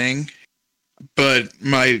everything. But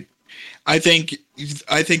I think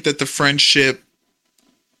that the friendship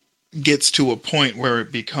gets to a point where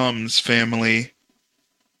it becomes family.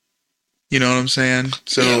 You know what I'm saying?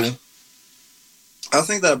 So yeah. I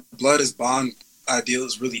think that blood is bond ideal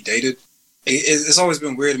is really dated. It's always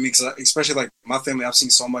been weird to me because especially like my family, I've seen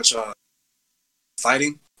so much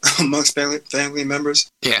fighting amongst family members.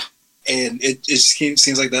 Yeah. And it just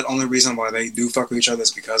seems like that only reason why they do fuck with each other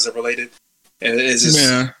is because they're related. And it's just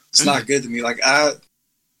it's not good to me. Like I'm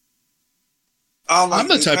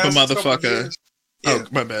the type of motherfucker. Oh,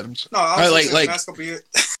 my bad. No, I was like past couple years.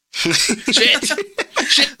 Shit.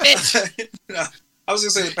 No, I was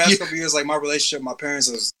gonna say the past couple years, like my relationship with my parents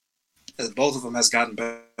is both of them has gotten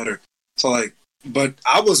better. So like, but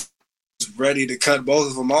I was ready to cut both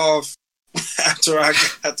of them off after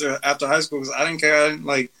high school because I didn't care. I didn't,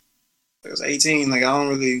 like, I was 18. Like I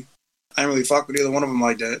didn't really fuck with either one of them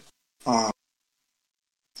like that. I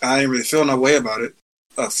didn't really feel no way about it.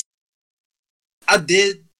 I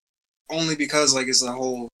did only because like it's a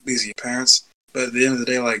whole these are your parents. But at the end of the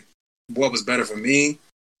day, like what was better for me,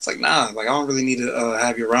 it's like nah. Like I don't really need to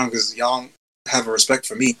have you around because y'all don't have a respect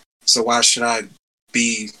for me. So why should I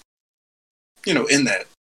be, in that,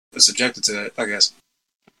 subjected to that? I guess.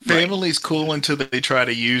 Family's cool until they try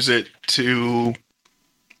to use it to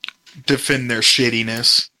defend their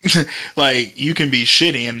shittiness. Like you can be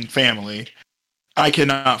shitty in family. I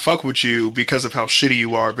cannot fuck with you because of how shitty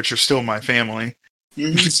you are, but you're still my family.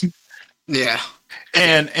 Mm-hmm. Yeah.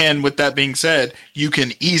 And with that being said, you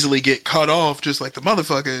can easily get cut off just like the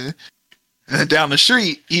motherfucker down the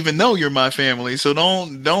street, even though you're my family. So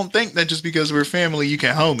don't think that just because we're family, you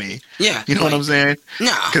can hoe me. Yeah. You know what I'm saying?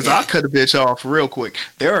 Nah. Because I cut a bitch off real quick.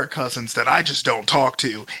 There are cousins that I just don't talk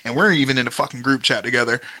to, and we're even in a fucking group chat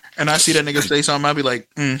together. And I see that nigga say something, I'll be like,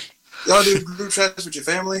 Y'all do group chats with your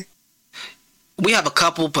family? We have a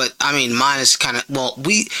couple, but I mean, mine is kind of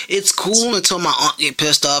it's cool until my aunt get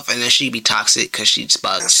pissed off, and then she be toxic because she's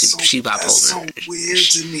she bipolar. That's so weird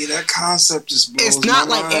to me. That concept just blows It's not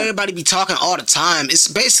my like mind. everybody be talking all the time. It's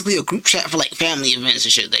basically a group chat for like family events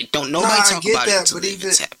and shit. Like don't nobody talk about it until but the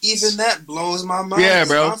events happen. even that blows my mind. yeah,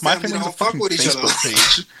 bro, My my family family's don't a fuck fucking with each other. Facebook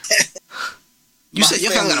page. You said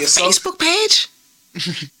your family got a Facebook page?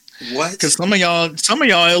 What? Because some of y'all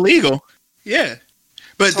illegal. Yeah.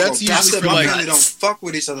 But that's usually for my like family don't fuck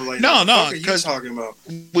with each other like No, that. no, What are you talking about?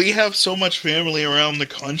 we have so much family around the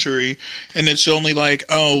country, and it's only like,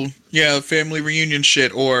 oh yeah, family reunion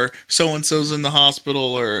shit, or so and so's in the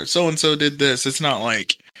hospital, or so and so did this. It's not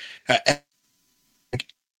like oh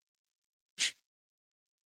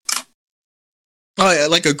yeah,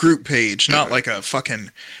 like a group page, not like a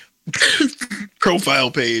fucking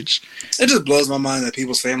profile page. It just blows my mind that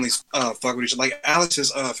people's families fuck with each other. Like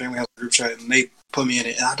Alex's family has a group chat, and they put me in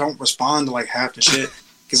it, and I don't respond to like half the shit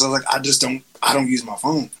because I was like, I don't use my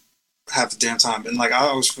phone. half the damn time, and like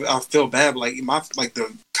I feel bad, but like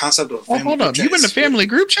the concept of family. Hold up, you in the family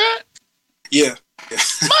group chat? Yeah. My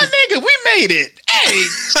nigga, we made it. Hey.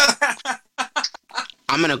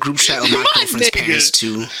 I'm in a group chat with my girlfriend's parents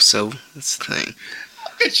too, so that's the thing.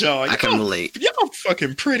 Look at y'all. I can relate. Y'all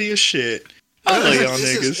fucking pretty as shit. I love y'all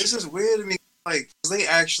niggas. This is weird to me, like, 'cause they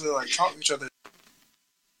actually like talk to each other.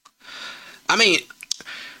 I mean,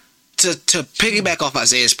 to piggyback off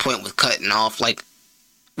Isaiah's point with cutting off, like,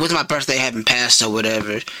 with my birthday having passed or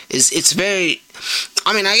whatever, it's very.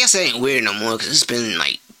 I mean, I guess it ain't weird no more because it's been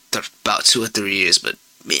like about 2 or 3 years, but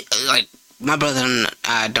like. My brother and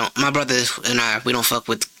I, we don't fuck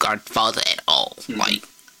with our father at all. Mm-hmm. Like,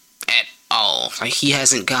 at all. Like, he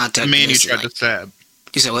hasn't contacted us. The man you tried to stab.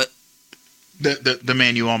 You said what? The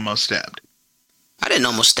man you almost stabbed. I didn't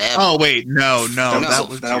almost stab. Oh, wait. No.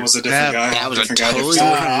 That was a different guy. That was a totally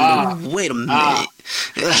different. Wait a minute.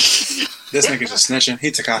 This nigga just snitching. He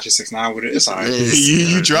Tekashi 6ix9ine with it. It's alright.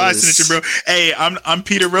 You dry snitching, bro. Hey, I'm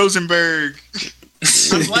Peter Rosenberg.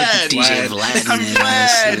 I'm glad. DJ Vlad. I'm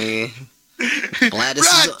glad. Vlad,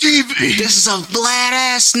 this is a Vlad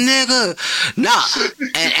ass nigga. Nah,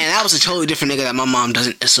 and that was a totally different nigga that my mom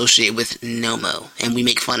doesn't associate with no mo, and we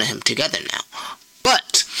make fun of him together now.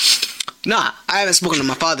 But nah, I haven't spoken to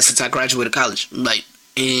my father since I graduated college, like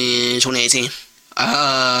in 2018. Cause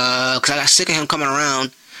I got sick of him coming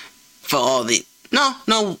around for all the no.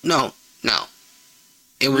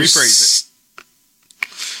 It was. Rephrase it.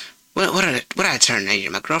 What did I turn that year?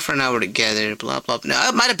 My girlfriend and I were together, blah, blah, blah. No,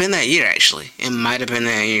 it might have been that year, actually. It might have been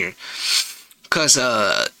that year. Because,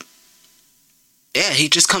 yeah, he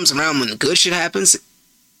just comes around when the good shit happens,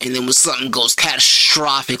 and then when something goes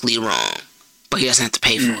catastrophically wrong, but he doesn't have to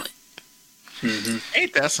pay for it. Mm-hmm.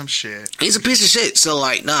 Ain't that some shit? He's a piece of shit, so,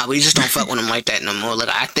 like, nah, we just don't fuck with him like that no more. Like,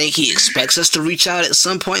 I think he expects us to reach out at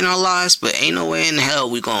some point in our lives, but ain't no way in hell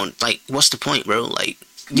we gon', like, what's the point, bro? Like,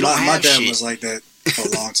 you don't have shit. My dad was like that. For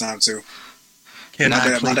a long time too. My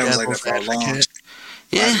dad was like that for a long time.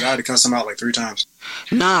 Yeah, I had to cuss him out like 3 times.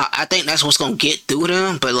 Nah, I think that's what's gonna get through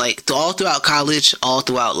them. But like all throughout college, all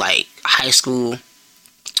throughout like high school,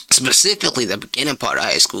 specifically the beginning part of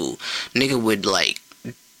high school, nigga would like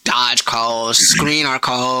dodge calls, screen our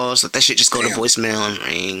calls, let that shit just go to voicemail and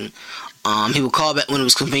ring. He would call back when it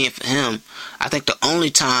was convenient for him. I think the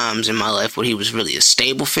only times in my life where he was really a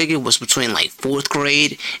stable figure was between like 4th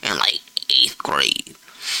grade and like 8th grade.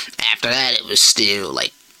 After that, it was still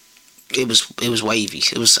like it was wavy.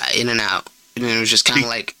 It was in and out. And then it was just kind of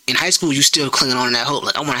like in high school, you still clinging on to that hope.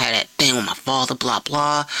 Like I want to have that thing with my father, blah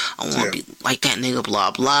blah. I want to be like that nigga,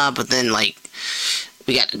 blah blah. But then like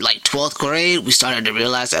we got to like 12th grade, we started to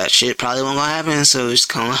realize that shit probably wasn't gonna happen. So it's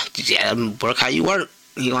kind of work how you work.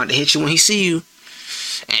 He going to hit you when he see you.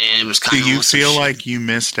 And it was kind of. Do you feel like you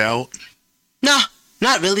missed out? No,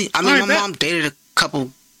 not really. I mean, my mom dated a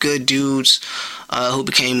couple good dudes who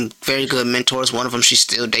became very good mentors. One of them she's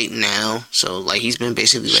still dating now. So, like, he's been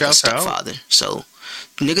basically like a stepfather. So,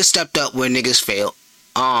 niggas stepped up where niggas failed.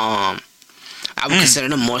 I would consider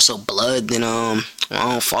them more so blood than my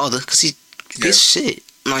own father, because he's shit.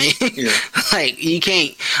 Like, like, you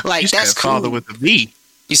can't, like, you that's said cool. Father with a V.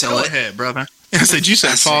 You said Go what? ahead, brother. I said you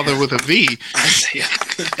said father with a V.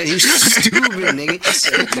 You stupid nigga.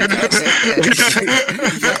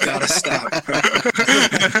 You gotta stop.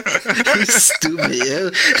 You stupid, yo.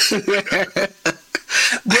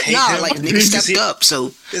 But nah, like nigga stepped up.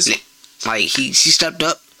 So like he stepped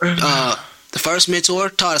up. The first mentor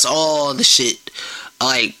taught us all the shit.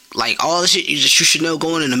 Like all the shit you should know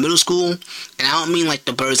going into middle school. And I don't mean like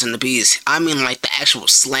the birds and the bees. I mean like the actual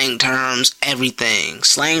slang terms, everything.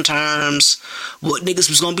 Slang terms, what niggas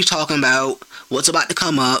was gonna be talking about, what's about to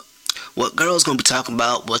come up, what girls gonna be talking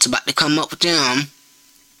about, what's about to come up with them,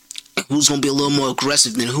 and who's gonna be a little more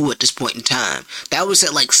aggressive than who at this point in time. That was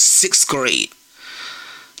at like 6th grade.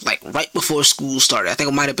 Like right before school started. I think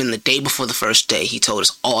it might have been the day before the first day. He told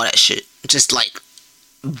us all that shit. Just like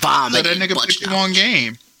vomit. So that nigga put you on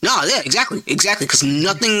game. No, yeah, exactly, because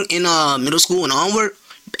nothing in middle school and onward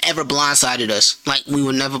ever blindsided us. Like we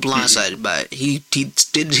were never blindsided by it. He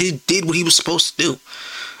did what he was supposed to do.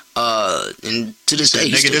 And to this day,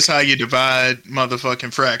 nigga, this how you divide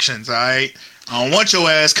motherfucking fractions, alright? I don't want your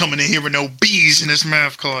ass coming in here with no B's in this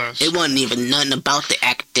math class. It wasn't even nothing about the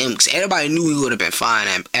academics. Everybody knew we would have been fine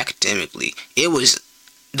academically. It was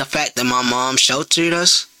the fact that my mom sheltered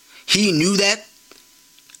us. He knew that.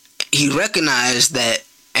 He recognized that.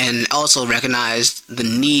 And also recognized the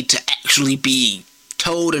need to actually be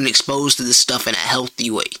told and exposed to this stuff in a healthy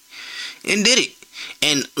way. And did it.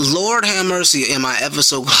 And Lord have mercy, am I ever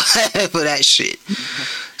so glad for that shit.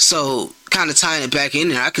 So, kind of tying it back in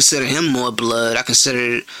there, I consider him more blood. I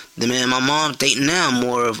consider the man my mom dating now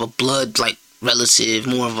more of a blood, like, relative,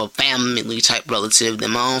 more of a family type relative than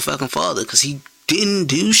my own fucking father, because he didn't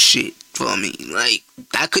do shit for me. Like,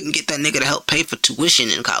 I couldn't get that nigga to help pay for tuition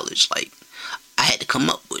in college. Like, I had to come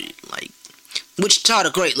up with it. Like, which taught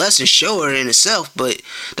a great lesson, sure, in itself, but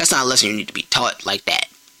that's not a lesson you need to be taught like that.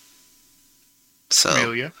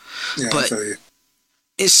 So, Yeah, but I feel you.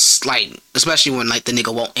 it's like, especially when like the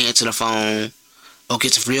nigga won't answer the phone or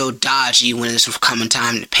gets real dodgy when it's coming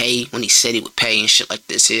time to pay, when he said he would pay and shit like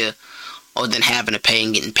this here, or then having to pay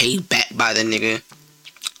and getting paid back by the nigga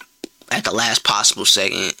at the last possible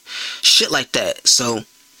second, shit like that. So,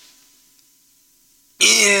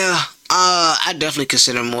 yeah, I definitely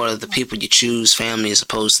consider more of the people you choose family as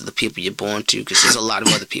opposed to the people you're born to, because there's a lot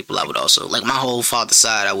of other people I would also, like my whole father's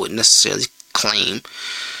side, I wouldn't necessarily claim.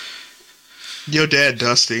 Your dad,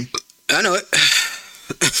 Dusty. I know it.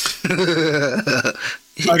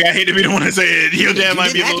 Like, I hate to be the one to say it. Your dad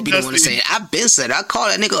might be a little the one to say dusty. it. I've been said I call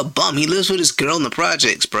that nigga a bum. He lives with his girl in the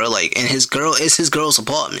projects, bro. Like, and his girl is his girl's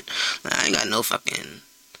apartment. Like, I ain't got no fucking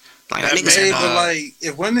like that nigga's Hey, a but bum. like,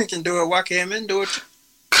 if women can do it, why can't men do it?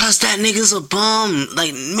 Cause that nigga's a bum.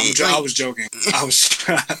 Like, I was joking. I was.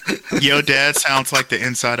 Your dad sounds like the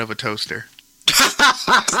inside of a toaster.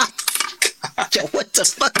 Yo, what the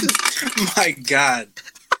fuck? My God.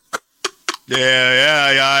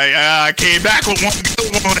 Yeah. I came back with one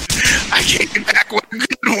good one.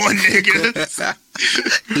 Nigga.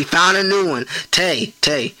 He found a new one. Tay.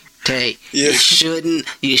 Yeah.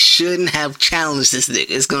 You shouldn't have challenged this nigga.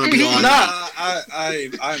 It's gonna be on. Nah,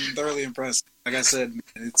 I'm thoroughly impressed. Like I said,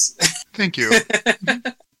 it's. Thank you.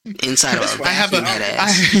 Inside of a I have a. vacuum head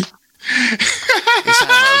ass. Inside of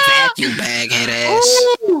a vacuum bag head ass.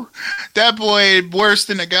 Ooh, that boy worse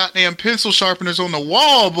than the goddamn pencil sharpeners on the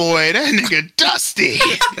wall, boy. That nigga Dusty.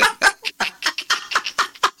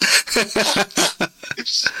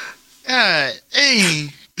 Hey.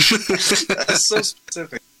 That's so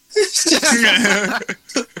specific. We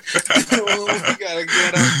gotta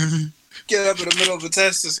get up in the middle of the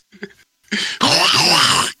test.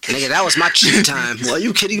 Nigga, that was my cheat time. Are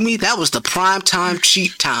you kidding me? That was the prime time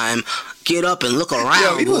cheat time. Get up and look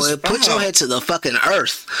around, he was boy. Put your proud. head to the fucking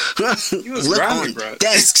earth. He was look grimy, on bro.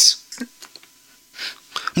 desks.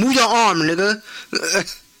 Move your arm, nigga.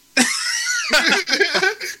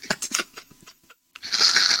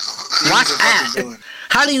 Watch He's a fucking out. villain.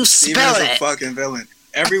 How do you spell Steven's a that? fucking villain.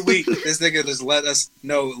 Every week, this nigga just let us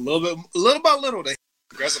know little by little, that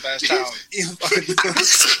aggressive ass child.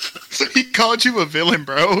 So he called you a villain,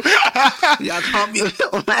 bro. Y'all called me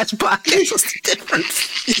on last podcast. What's the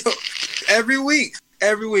difference? Yo, every week,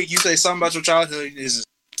 you say something about your childhood is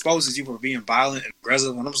exposes you for being violent and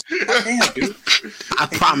aggressive, and I'm just like, damn, dude. I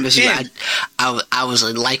promise you, Damn. I was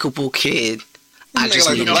a likable kid. I Nigga just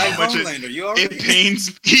like need a black help. Homelander. You already? It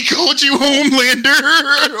pains. He called you Homelander.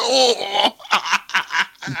 Oh.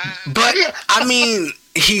 But I mean,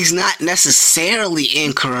 he's not necessarily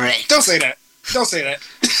incorrect. Don't say that. Don't say that.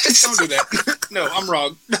 Don't do that. No, I'm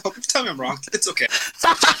wrong. No, tell me I'm wrong. It's okay.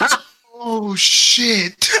 Oh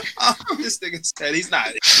shit. This nigga said he's not.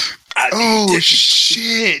 Oh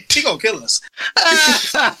shit. He gonna kill us.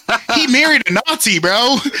 He married a Nazi,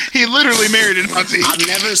 bro. He literally married a Nazi. I've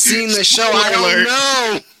never seen the show. I don't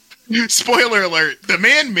know. Spoiler alert. The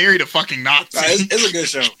man married a fucking Nazi. It's a good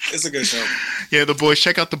show. It's a good show. Yeah, The Boys.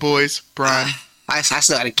 Check out The Boys. Brian. I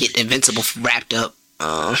still gotta get Invincible wrapped up.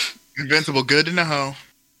 Invincible, good in the hoe.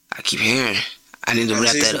 I keep hearing. I need to wrap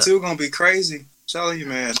that Season up. 2 gonna be crazy. Telling you,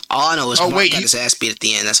 man. All I know is Oh, Mark wait, got you- his ass beat at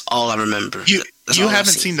the end. That's all I remember. That's You all I've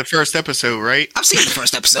haven't seen the first episode, right? I've seen the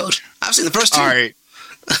first episode. I've seen the first two. All right.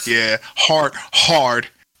 Yeah. Hard.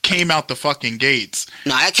 Came out the fucking gates.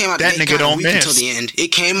 No, that came out That the gate nigga kinda don't weak miss. until the end. It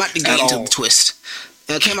came out the At gate until all. the twist.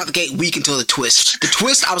 And it came out the gate weak until the twist. The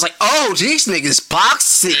twist, I was like, oh, these niggas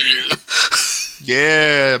boxing.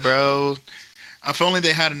 Yeah, bro. If only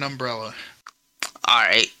they had an umbrella.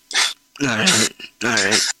 Alright.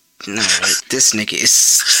 This nigga is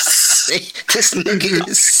sick. This nigga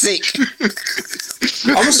is sick.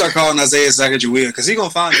 I'm gonna start calling Isaiah Sacagawea because he gonna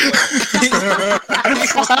find it.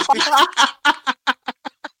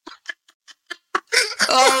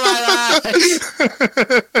 Oh my god.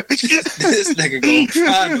 This nigga gonna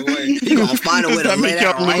find a way. He gonna find a way to That lay make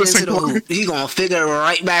that y'all right listen into the hoop. He gonna figure it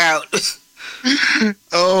right back out.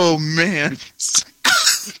 Oh, man.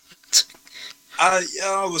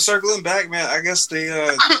 Was circling back, man. I guess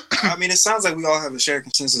I mean, it sounds like we all have a shared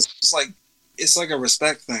consensus. It's like a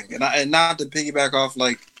respect thing, and not to piggyback off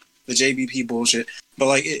like the JBP bullshit. But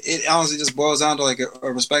like it honestly just boils down to like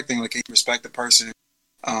a respect thing. Like, can you respect the person?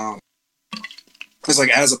 Because like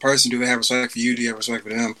as a person, do they have respect for you? Do you have respect for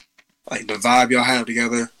them? Like the vibe y'all have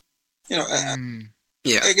together. You know,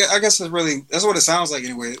 Yeah. I guess that's what it sounds like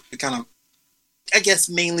anyway. It kind of, I guess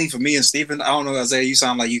mainly for me and Stephen. I don't know, Isaiah. You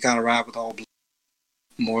sound like you kind of ride with all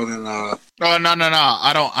more than. Oh no!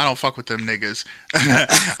 I don't fuck with them niggas.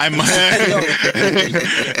 I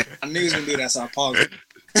knew he was gonna do that, so I paused.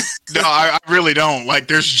 No, I really don't. Like,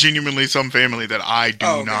 there's genuinely some family that I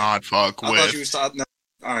do not fuck with. I thought you was talking. No.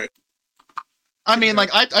 All right. I mean, like,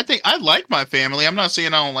 I think I like my family. I'm not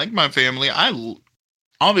saying I don't like my family.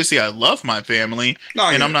 Obviously I love my family,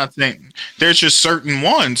 and I'm not saying there's just certain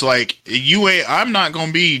ones like I'm not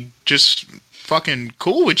gonna be just fucking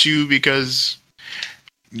cool with you because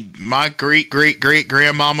my great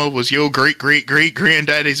grandmama was your great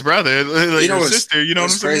granddaddy's brother, like your sister. You know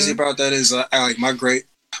what's crazy about that is like my great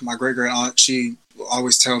great aunt. She will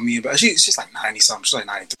always tell me about. She's like 90 something. She's like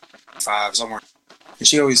 95 somewhere, and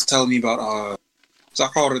she always tell me about. So I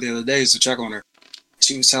called her the other day to check on her.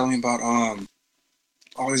 She was telling me about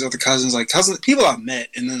all these other cousins, people I've met,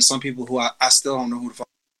 and then some people who I still don't know who the fuck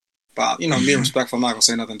about. You know, being respectful, I'm not gonna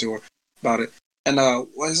say nothing to her about it. And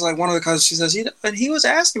it's like one of the cousins, she says, he was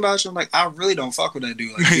asking about you. I'm like, I really don't fuck with that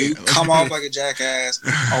dude. Like, you come off like a jackass,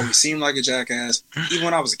 always seemed like a jackass. Even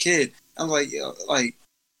when I was a kid, I'm like,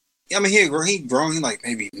 I mean, he grown, he like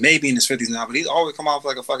maybe in his 50s now, but he's always come off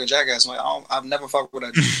like a fucking jackass. I'm like, I've never fucked with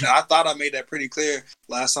that dude. I thought I made that pretty clear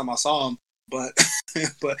last time I saw him, but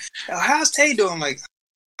how's Tay doing? I'm like,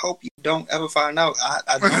 hope you don't ever find out.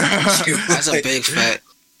 I don't want you. That's a big fact.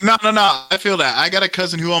 No. I feel that. I got a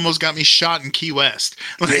cousin who almost got me shot in Key West.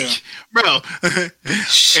 Bro.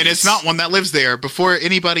 And it's not one that lives there. Before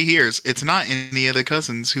anybody hears, it's not any of the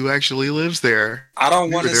cousins who actually lives there. I don't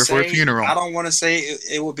want to say. For a funeral. I don't want to say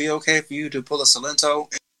it would be okay for you to pull a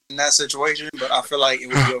Salento in that situation, but I feel like it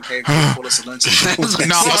would be okay for you to pull a Salento.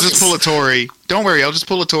 No, I'll just pull a Tory. Don't worry, I'll just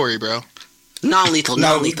pull a Tory, bro. Non-lethal.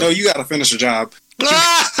 No, you got to finish the job.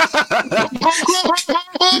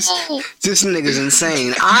 This nigga's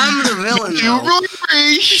insane. I'm the villain. Don't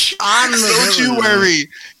you worry.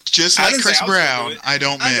 Just like Chris Brown, I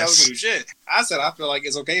don't miss. I said I feel like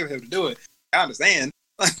it's okay for him to do it. I understand.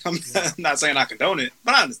 I'm not saying I condone it,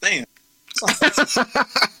 but I understand.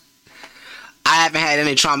 I haven't had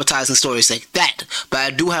any traumatizing stories like that, but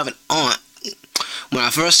I do have an aunt. When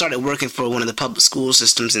I first started working for one of the public school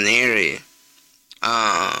systems in the area,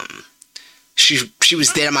 she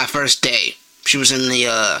was there my first day. She was in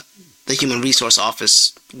the human resource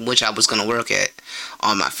office, which I was gonna work at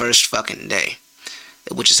on my first fucking day,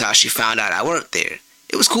 which is how she found out I worked there.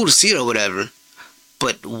 It was cool to see her or whatever,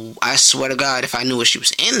 but I swear to God, if I knew what she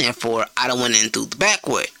was in there for, I'd have went in through the back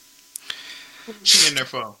way. What's she in there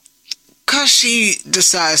for? Cause she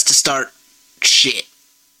decides to start shit,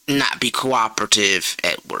 not be cooperative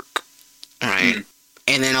at work, right?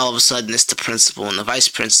 And then all of a sudden it's the principal and the vice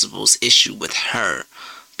principal's issue with her,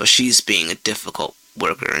 but she's being a difficult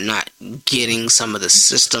worker and not getting some of the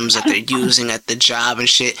systems that they're using at the job and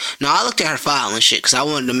shit. Now, I looked at her file and shit because I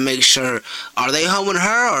wanted to make sure, are they hoeing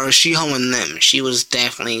her or is she hoeing them? She was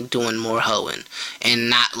definitely doing more hoeing and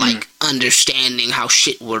not like understanding how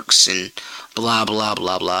shit works and blah blah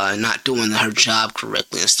blah blah and not doing her job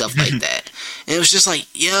correctly and stuff like that. And it was just like,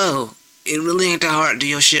 yo, it really ain't that hard to do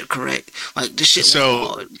your shit correct. Like, this shit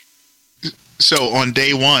hard. So on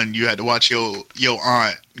day one, you had to watch your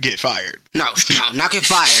aunt get fired. No, not get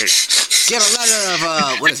fired. Get a letter of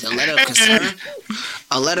what is it? A letter of concern.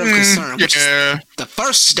 A letter of concern, which is the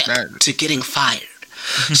first step to getting fired.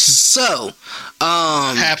 So,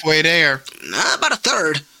 halfway there. About a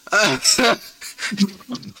third.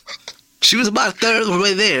 She was about a third of the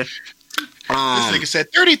way there. This nigga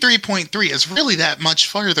said 33.3 is really that much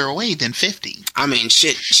farther away than 50. I mean,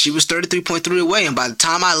 shit, she was 33.3 away, and by the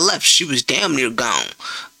time I left, she was damn near gone.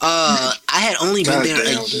 I had only been there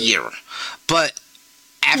a year, but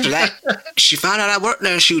after that, she found out I worked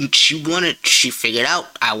there. She figured out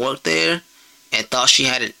I worked there, and thought she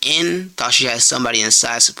had an in, thought she had somebody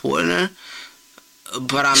inside supporting her.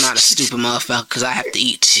 But I'm not a stupid motherfucker because I have to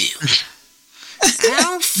eat too. I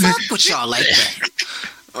don't fuck with y'all like that.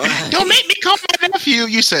 Don't make me call my nephew.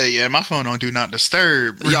 You say, yeah, my phone on Do Not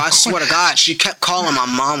Disturb. Yo, I swear to God, she kept calling my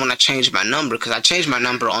mom when I changed my number because I changed my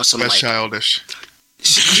number on some That's childish.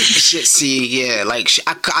 Shit, see, yeah, like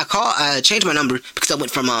I changed my number because I went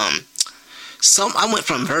from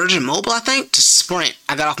Virgin Mobile, I think, to Sprint.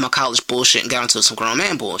 I got off my college bullshit and got into some grown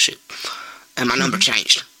man bullshit, and my number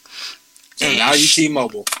changed. And now you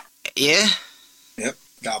T-Mobile. Yeah. Yep,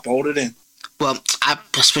 got bolted in. Well, I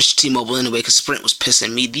switched to T-Mobile anyway because Sprint was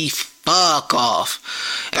pissing me the fuck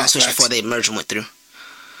off. And I switched before the merger went through.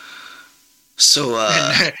 So,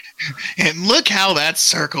 and look how that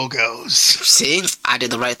circle goes. See? I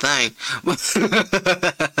did the right thing.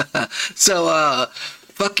 So,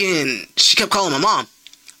 fucking, she kept calling my mom.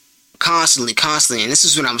 Constantly. And this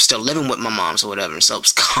is when I was still living with my moms or whatever. So, it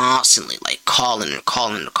was constantly, like, calling her.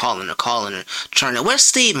 Trying to, where's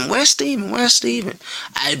Steven?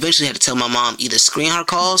 I eventually had to tell my mom, either screen her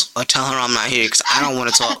calls or tell her I'm not here. Because I don't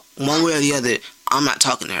want to talk. One way or the other, I'm not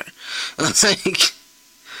talking to her. Like,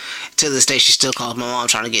 to this day, she still calls my mom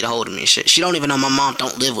trying to get a hold of me and shit. She don't even know my mom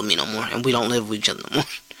don't live with me no more. And we don't live with each other no more.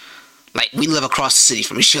 Like, we live across the city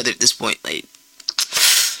from each other at this point. Like,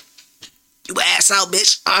 you ass out,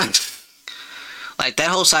 bitch. Like, that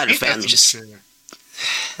whole side of the family just...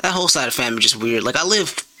 That whole side of the family just weird. Like, I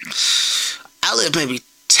live maybe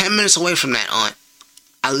 10 minutes away from that aunt.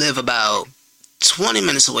 I live about 20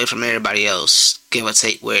 minutes away from everybody else, give or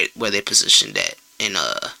take where they're positioned at in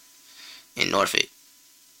Norfolk.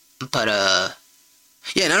 But,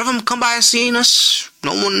 yeah, none of them come by and seeing us.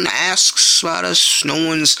 No one asks about us. No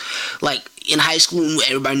one's, like, in high school,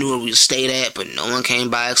 everybody knew where we stayed at, but no one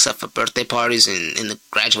came by except for birthday parties and the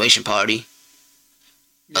graduation party.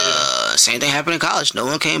 Yeah. Same thing happened in college. No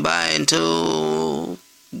one came by until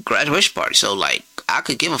graduation party. So, like, I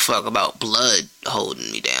could give a fuck about blood holding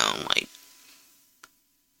me down. Like,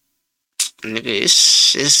 nigga,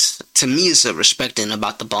 it's to me, it's a respecting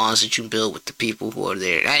about the bonds that you build with the people who are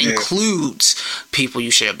there. That includes people you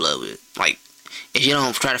share blood with. Like, if you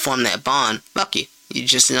don't try to form that bond, fuck you. You're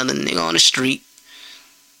just another nigga on the street.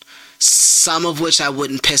 Some of which I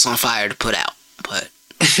wouldn't piss on fire to put out, but.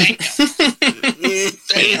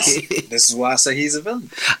 This is why I say he's a villain.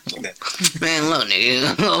 Man, look,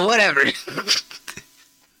 nigga, whatever.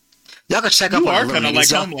 Y'all can check up on. You are kind of like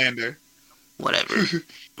Homelander. Whatever.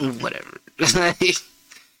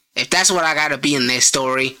 If that's what I gotta be in this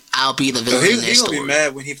story, I'll be the villain in this story. He's gonna be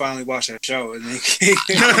mad when he finally watched that show. And I'm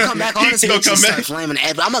gonna come back on this bitch and start flaming.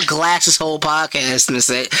 I'm gonna glass this whole podcast and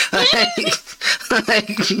say,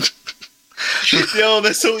 yo,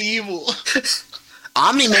 that's so evil.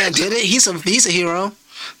 Omni-Man did it. He's a hero.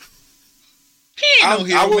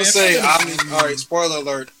 I will say, alright, spoiler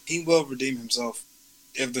alert, he will redeem himself.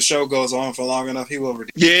 If the show goes on for long enough, he will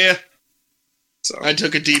redeem himself. Yeah. So. I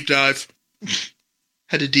took a deep dive.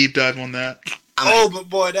 Had a deep dive on that. But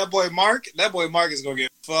boy, that boy Mark is gonna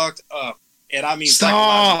get fucked up. And I mean,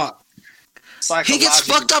 stop. He gets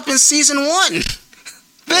fucked up in season 1.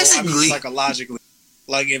 Basically. Psychologically.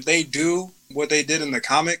 Like, if they do what they did in the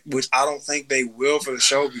comic, which I don't think they will for the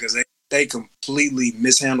show because they completely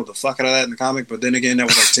mishandled the fuck out of that in the comic. But then again, that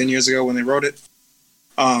was like 10 years ago when they wrote it.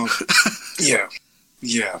 Yeah.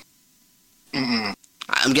 Mm-mm.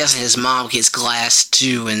 I'm guessing his mom gets glassed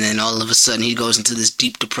too, and then all of a sudden he goes into this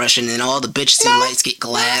deep depression, and all the bitches he likes get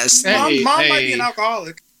glassed. Mom might be an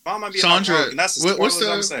alcoholic. Mom might be an alcoholic, and that's the spoilers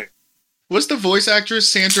I'm saying. What's the voice actress?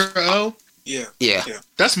 Sandra Oh? Yeah.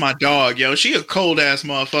 That's my dog, yo. She a cold ass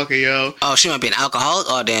motherfucker, yo. Oh, she might be an alcoholic?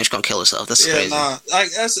 Oh, damn, she's gonna kill herself. That's crazy. Nah.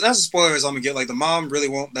 That's the spoilers I'm gonna get. Like, the mom really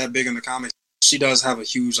won't that big in the comics. She does have a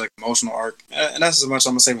huge, like, emotional arc. And that's as much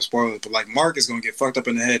I'm gonna say for spoilers. But, like, Mark is gonna get fucked up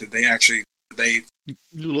in the head if they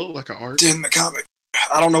You look like an arc. in the comic.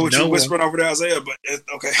 I don't know what you whispered over there, Isaiah, but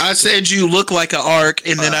okay. I said you look like an arc,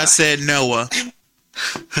 and then I said Noah.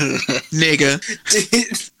 Nigga.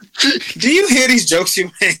 Do you hear these jokes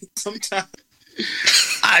you make sometimes?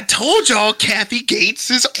 I told y'all Kathy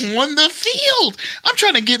Gates is on the field. I'm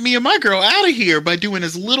trying to get me and my girl out of here by doing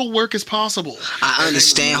as little work as possible. I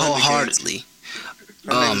understand wholeheartedly.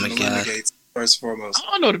 Oh my god. Gates, first and foremost.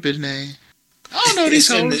 I don't know the bitch name. I don't know these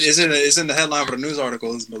hoes. It's in the headline for the news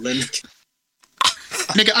article. It's Melinda.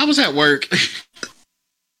 Nigga, I was at work.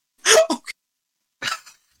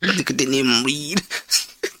 Nigga didn't even read.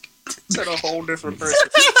 It's a whole different person.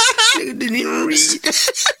 Nigga didn't even read.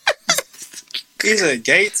 He said,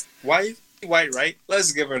 Gates, white, right?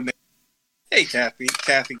 Let's give her a name. Hey, Kathy.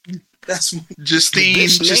 That's Justine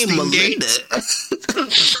Melinda.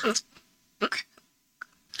 Gates.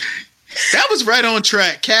 That was right on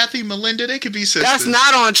track. Kathy, Melinda, they could be sisters. That's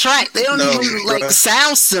not on track. They don't even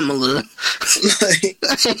sound similar.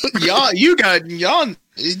 y'all.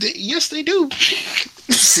 Yes, they do.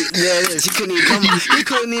 Yeah, he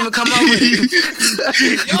couldn't even come up with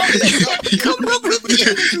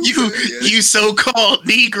it. You so-called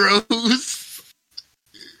Negroes.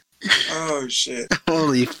 Oh shit!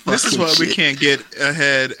 Holy fucking This is why shit. we can't get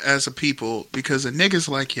ahead as a people because of niggas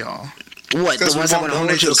like y'all. What? The ones that want to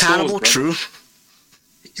hold you accountable? True.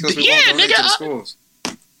 Yeah, nigga.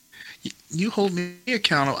 You hold me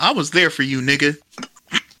accountable. I was there for you, nigga.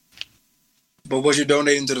 But was you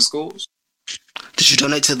donating to the schools? Did you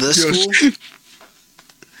donate to the school?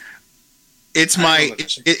 It's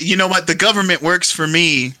you know what? The government works for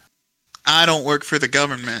me. I don't work for the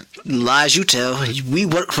government. Lies you tell. We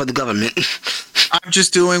work for the government. I'm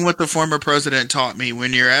just doing what the former president taught me.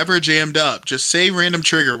 When you're ever jammed up, just say random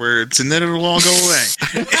trigger words and then it'll all go away.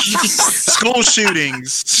 School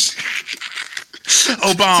shootings.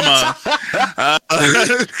 Obama.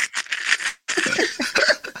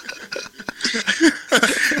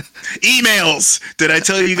 Emails. Did I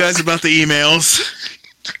tell you guys about the emails?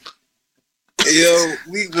 Yo,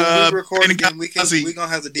 when we record again, we gonna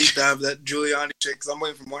have to deep dive that Giuliani shit because I'm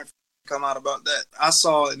waiting for more to come out about that. I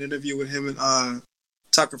saw an interview with him and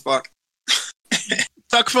Tucker Fuck.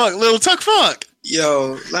 Little Tuck Fuck.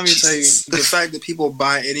 Yo, let me tell you, the fact that people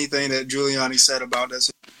buy anything that Giuliani said about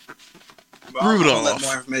this. Rudolph. Let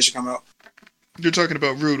more information come out. You're talking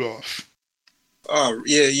about Rudolph. Oh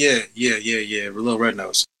yeah. Little Red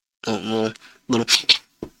Nose. Little.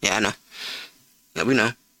 Yeah, I know. Yeah, we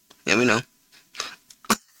know.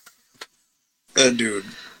 That dude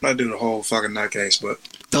a whole fucking nutcase, but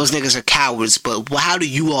those niggas are cowards. But how do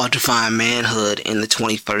you all define manhood in the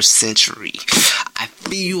 21st century? I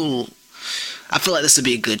feel like this would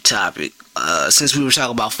be a good topic. Since we were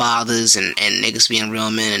talking about fathers and niggas being real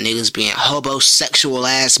men and niggas being homosexual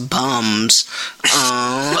ass bums.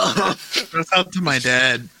 Shout out to my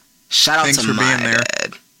dad. Shout out Thanks to for my being there.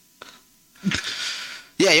 dad.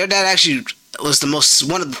 Yeah, your dad actually was the most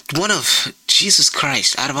one of Jesus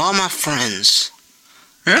Christ out of all my friends.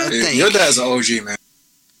 Yeah, your dad's an OG, man.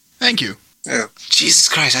 Thank you. Yeah. Jesus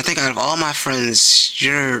Christ, I think out of all my friends,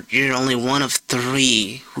 you're only one of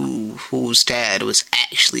three whose dad was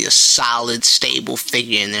actually a solid, stable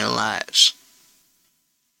figure in their lives.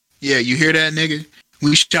 Yeah, you hear that, nigga?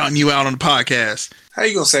 We shouting you out on the podcast. How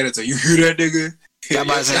you gonna say that to you? Hear that, nigga? I'm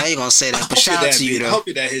about to say, how you gonna say that? But shout out to you, though. I hope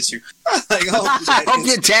your dad hits you. I hope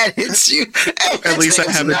your dad hits you. At least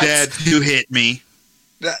I have a dad who hit me.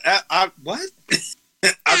 What?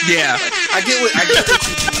 Yeah. I get what you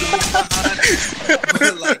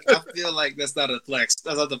but like, I feel like that's not a flex.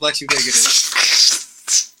 That's not the flex you think it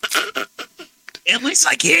is. At least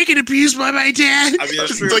I can't get abused by my dad. I mean,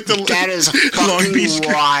 that's true. Like that is fucking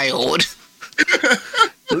wild.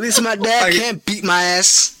 At least my dad can't beat my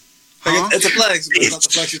ass. Like, it's a flex, but it's not the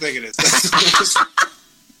flex you think it is.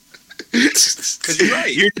 Because you're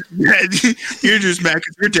right. You're just mad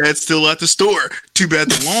because your dad's still at the store. Too bad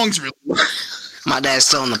the long's really long. My dad's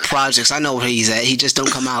still in the projects. I know where he's at. He just don't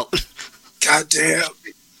come out. God damn.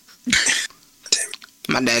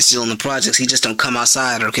 My dad's still in the projects. He just don't come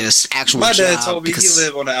outside or get an actual My dad job told me he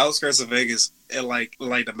lived on the outskirts of Vegas and like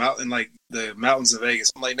the mountains of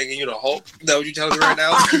Vegas. I'm like, nigga, you the Hulk? Is that what you telling me right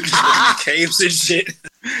now? Caves and shit.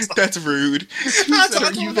 That's rude.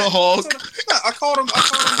 You the Hulk? I called him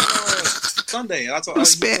Sunday. And he told me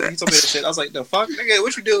that shit. I was like, the fuck, nigga,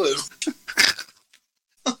 what you doing?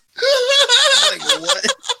 I'm like, what?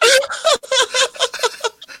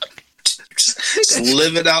 Just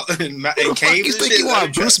living out in caves. You think you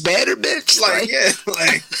want Bruce Banner, bitch? Like, yeah,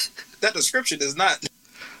 like that description is not.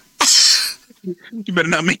 You better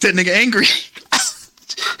not make that nigga angry.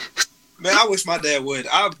 Man, I wish my dad would.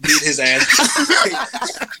 I'll beat his ass.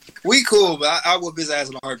 We cool, but I whoop his ass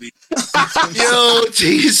in a heartbeat. Yo,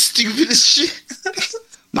 jeez, stupid as shit.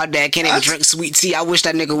 My dad can't even drink sweet tea. I wish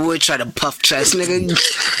that nigga would try to puff chest, nigga.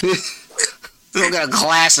 We got a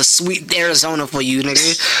glass of sweet Arizona for you,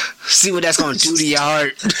 nigga. See what that's gonna do to your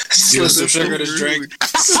heart. Slip some sugar to drink.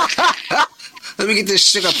 Let me get this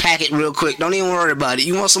sugar packet real quick. Don't even worry about it.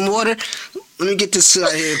 You want some water? Let me get this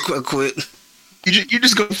out here quick. You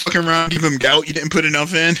just go fucking around, give him gout. You didn't put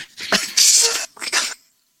enough in.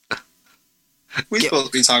 We supposed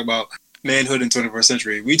to be talking about manhood in 21st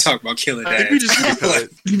century. We talk about killing dads. We just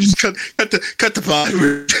cut the pot.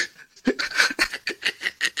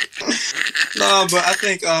 No, but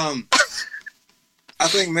I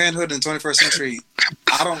think manhood in 21st century.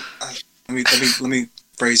 Let me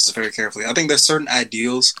phrase this very carefully. I think there's certain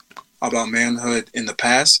ideals about manhood in the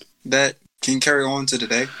past that can carry on to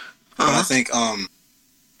today. But I think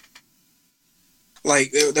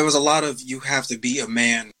like there was a lot of you have to be a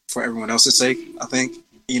man for everyone else's sake. I think,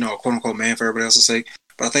 a quote unquote man for everybody else's sake.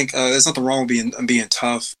 But I think there's nothing wrong with being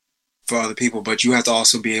tough for other people, but you have to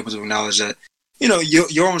also be able to acknowledge that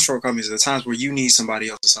your own shortcomings. There are times where you need somebody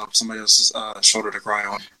else's help, somebody else's shoulder to cry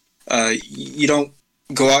on. You don't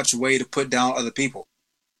go out your way to put down other people.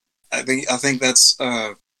 I think that's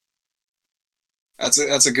a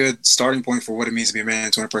good starting point for what it means to be a man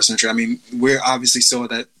in the 21st century. I mean, we're obviously still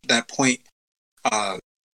at that point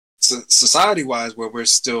society-wise, where we're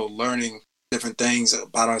still learning different things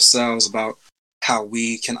about ourselves, about how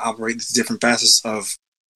we can operate these different facets of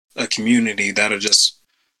a community that are just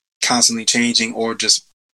constantly changing or just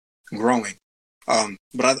growing.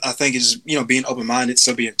 But I think it's, being open-minded,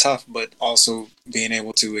 still being tough, but also being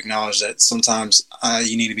able to acknowledge that sometimes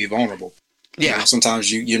you need to be vulnerable. Yeah.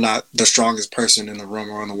 Sometimes you're not the strongest person in the room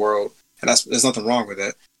or in the world, and there's nothing wrong with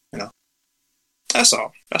that. That's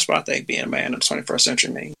all. That's what I think being a man in the 21st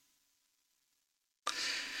century means.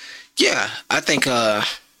 Yeah, I think I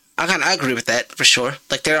agree with that for sure.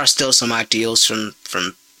 Like, there are still some ideals from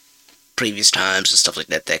previous times and stuff like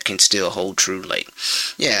that that can still hold true. Like,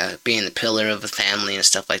 yeah, being the pillar of a family and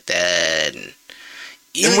stuff like that. And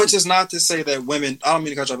which is not to say that women. I don't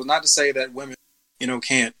mean to cut you off, but not to say that women,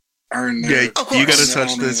 can't earn their. Yeah, you got to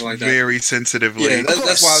touch this like very sensitively. Yeah,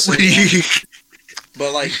 that's why I say.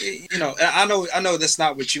 But I know that's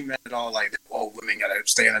not what you meant at all. Like, women gotta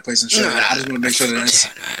stay in that place and shit. I just want to make sure that that's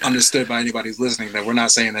understood by anybody who's listening. That we're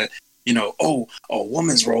not saying that a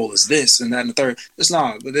woman's role is this and that and the third. It's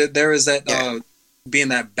not. But there is that being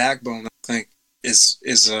that backbone. I think is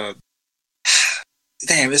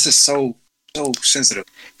damn. This is so sensitive.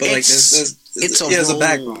 But it's a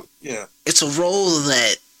backbone. Yeah, it's a role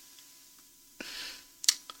that.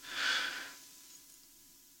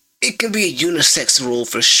 It can be a unisex role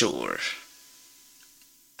for sure.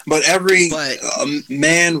 But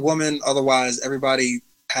man, woman, otherwise, everybody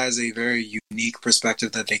has a very unique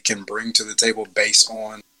perspective that they can bring to the table based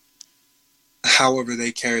on however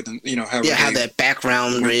they carry them, how their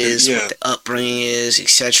background is, what the upbringing is,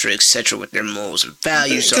 etc., what their morals and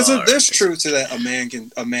values are. Because there's truth to that.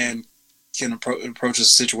 A man can approach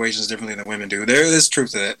situations differently than women do. There is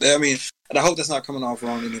truth to that. I mean, and I hope that's not coming off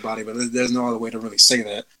wrong to anybody, but there's no other way to really say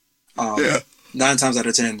that. 9 times out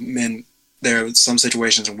of 10, men. There are some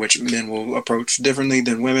situations in which men will approach differently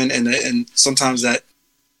than women, and sometimes that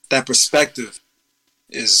perspective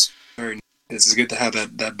is very. It's good to have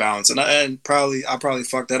that balance, and I probably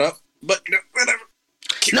fucked that up, but whatever.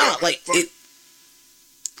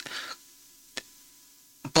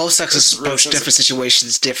 Both sexes approach different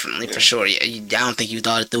situations differently for sure. Yeah, I don't think you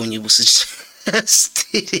thought it through when you was suggested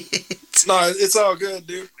it. No, it's all good,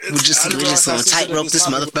 dude. We just gonna tightrope this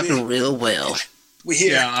motherfucker real well. We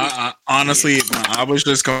here. Yeah, honestly, I was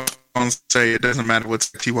just going to say it doesn't matter what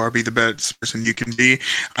sex you are, be the best person you can be.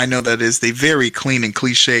 I know that is the very clean and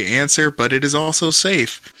cliche answer, but it is also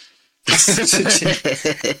safe.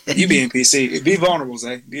 You being PC. Be vulnerable,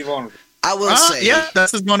 Zay. Be vulnerable. I will say, yeah,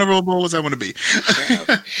 that's as vulnerable as I want to be.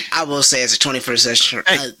 I will say, as a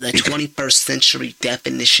 21st century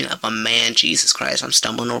definition of a man, Jesus Christ, I'm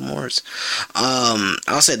stumbling on words.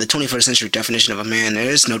 I'll say the 21st century definition of a man.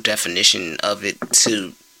 There is no definition of it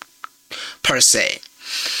per se.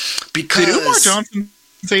 Because did Umar Johnson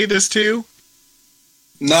say this too?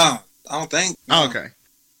 No, I don't think. No. Oh, okay.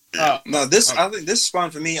 No, I think this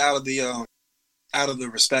spun for me out of the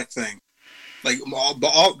respect thing. Like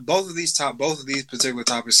both of these particular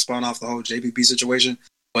topics spun off the whole JPP situation,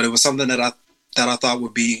 but it was something that I thought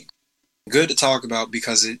would be good to talk about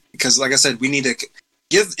because like I said, we need to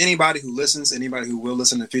give anybody who listens, anybody who will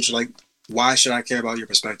listen in the future, like, why should I care about your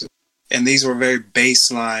perspective? And these were very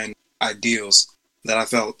baseline ideals that I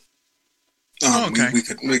felt we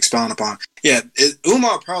could expound upon. Yeah,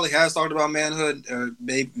 Umar probably has talked about manhood, or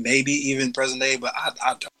maybe even present day, but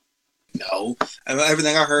I don't. No,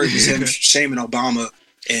 everything I heard was him shaming Obama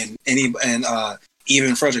and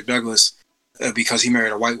even Frederick Douglass because he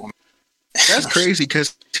married a white woman. That's crazy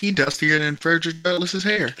because he dustier than Frederick Douglass's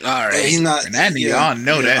hair. All right, he's not. And that y'all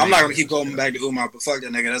know that. I'm not gonna keep going back to Umar, but fuck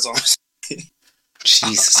that nigga. That's all.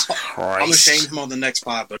 Jesus Christ. I'm gonna shame him on the next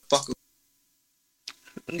pod, but fuck him.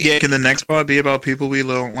 Yeah, can the next pod be about people we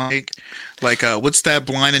don't like? Like, what's that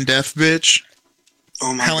blind and deaf bitch?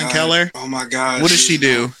 Oh my Helen God. Keller. Oh my God. What does she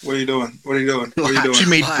do? What are you doing? What are you doing? What are you doing? She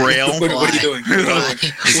made Braille. What are you doing?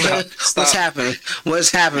 Stop. What's happening? What's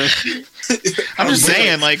happening? I'm just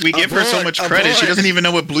saying, like, we give her so much credit. She doesn't even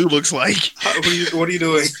know what blue looks like. What are you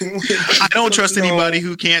doing? I don't trust anybody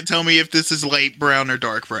who can't tell me if this is light brown or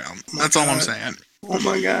dark brown. That's all I'm saying. Oh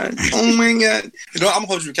my God. Oh my God. I'm gonna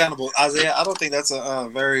hold you accountable, Isaiah. I don't think that's a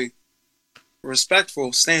very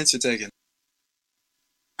respectful stance you're taking.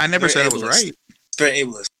 I never Very said it was ableist. right. Very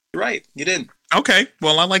ableist. You're right. You didn't. Okay.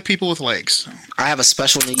 Well, I like people with legs. I have a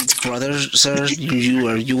special needs brother, sir. You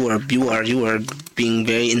are being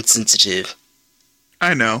very insensitive.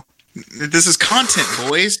 I know. This is content,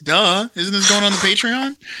 boys. Duh. Isn't this going on the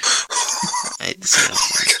Patreon?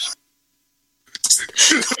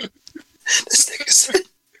 This nigga said,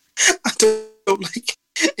 I don't like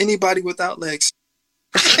anybody without legs.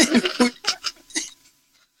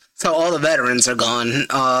 So all the veterans are gone.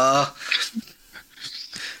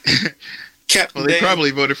 Captain Well, they Dan.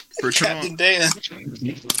 probably voted for Captain Trump. Dan.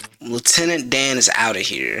 Lieutenant Dan is out of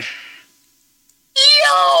here.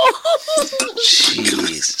 Yo!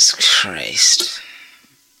 Jesus Christ.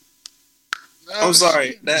 I'm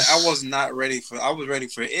sorry. That I was not ready for. I was ready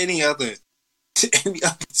for any other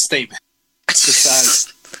statement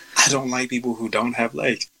besides I don't like people who don't have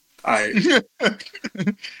legs. Alright.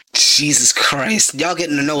 Jesus Christ. Y'all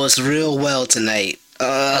getting to know us real well tonight.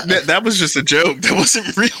 That was just a joke. That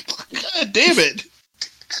wasn't real. God damn it.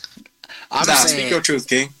 I'm Nah, saying, speak your truth,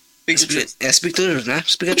 King. Speak your truth. yeah, speak the truth, man.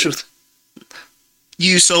 Speak the truth.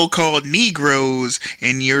 You so-called Negroes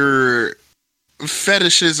and your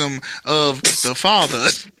fetishism of the father.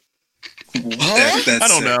 That's I don't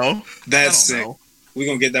sick. know. That's I sick. don't know. We're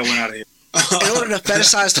gonna get that one out of here. In order to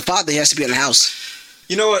fetishize the father, he has to be in the house.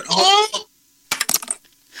 You know what?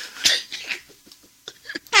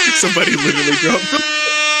 Somebody literally dropped.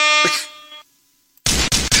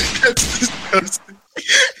 That's disgusting.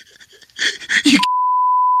 You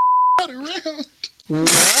not around.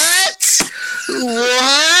 What?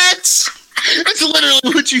 What? That's literally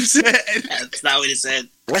what you said. That's not what he said.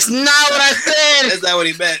 That's not what I said. That's not what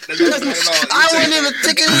he meant. That's not what he meant at all. I wasn't even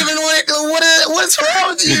thinking what's wrong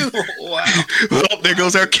with you? Wow. Well, there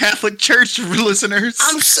goes our Catholic Church listeners.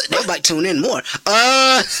 They might tune in more.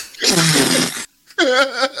 I'm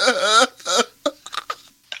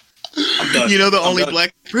done. You know the I'm only done.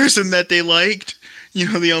 black person that they liked? You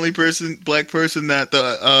know the only black person that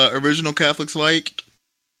the original Catholics liked?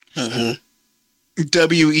 Mhm.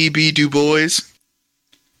 W.E.B. Du Bois.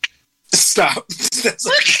 Stop. That's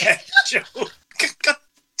a bad joke.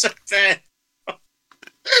 That's a bad.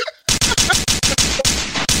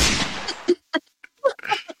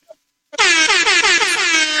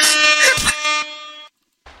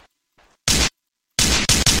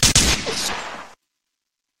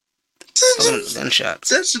 Gunshots.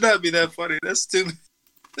 That should not be that funny. That's too.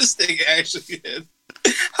 This thing actually is.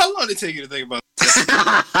 How long did it take you to think about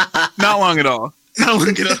Not long at all. Not long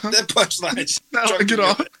at all. that punchline? just Not struck long me at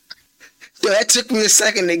all. down. Yo, that took me a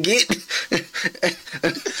second to get.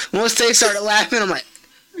 Once they started laughing, I'm like,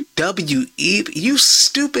 W.E. You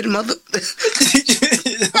stupid mother.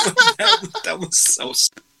 that was so.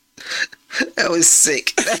 That was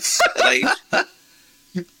sick. Like,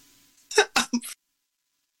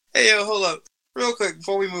 hey, yo, hold up. Real quick,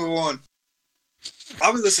 before we move on.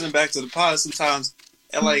 I'll be listening back to the pod sometimes,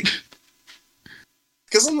 and like,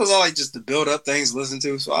 because sometimes I like just to build up things to listen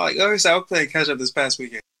to. So I was playing catch up this past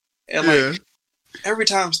weekend, and like every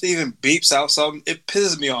time Steven beeps out something, it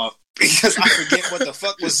pisses me off because I forget what the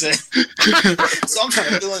fuck was said. So I'm trying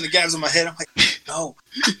to fill in the gaps in my head. I'm like, no,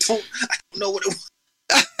 I don't know what it was.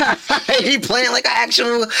 He playing like an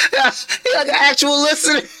actual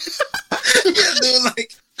listener. Yeah, dude,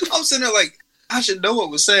 like I'm sitting there like I should know what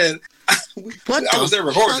was said. What I was there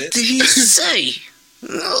recording what it. did he say?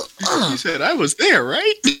 You said I was there,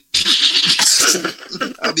 right?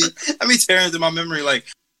 I be tearing through my memory like,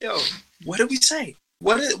 yo, what did we say?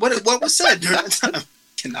 What was said during that time?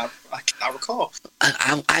 I cannot recall.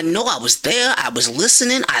 I know I was there. I was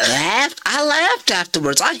listening. I laughed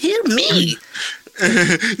afterwards. I hear me.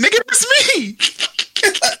 Nigga, it's me.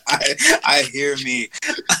 I hear me.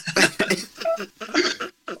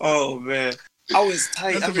 Oh man, I was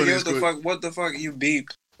tight. That's I the forget funniest what the fuck you beep.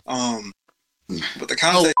 But the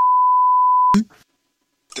context.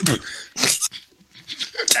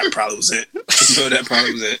 That probably was it. So that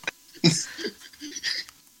probably was it.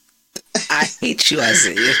 I hate you, I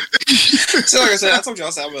see you. So like I said, I told you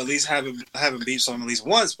I would at least have him beep something at least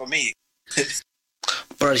once for me.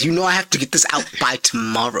 Bro, you know I have to get this out by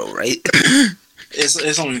tomorrow, right?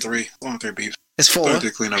 It's only three. Only three beeps. It's 4. Only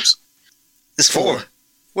 3 cleanups. It's 4.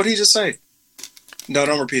 What did he just say? No,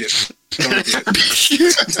 don't repeat it. Don't repeat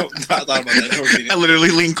it. Don't, I thought about that. Don't repeat I it. literally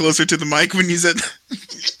leaned closer to the mic when you said that.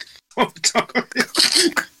 Don't repeat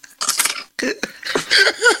it.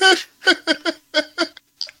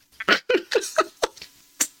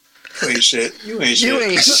 You ain't shit. You ain't shit. You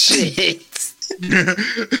ain't shit.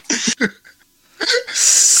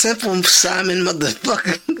 Simple Simon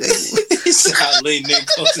motherfucker. He said I leaned in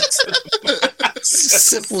closer to the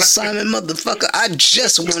Simple Simon motherfucker. I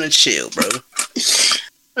just want to chill, bro.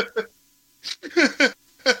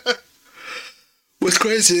 What's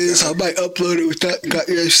crazy is I might upload it without got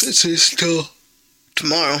your senses till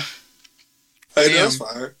tomorrow. Hey, that's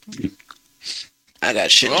fine. I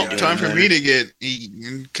got shit to Well, do. time for man. me to get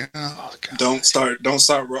eaten. Oh, God. Don't start, dude. Don't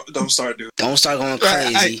start going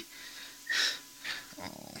crazy.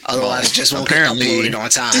 Otherwise, it just won't get apparently- uploaded on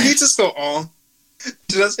time. Did he just go on?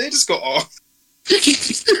 Did I say just go on?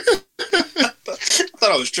 I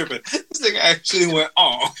thought I was tripping. This nigga actually went,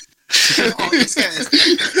 oh, this guy is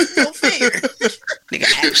so fair. Nigga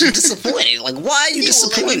actually disappointed. Like, why are you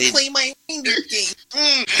disappointed? Play my finger game.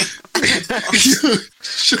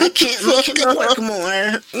 I can't make it work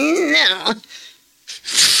more. No.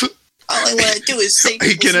 All I want to do is say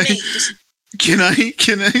Hey, can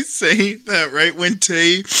I say that right when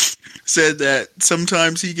Tay said that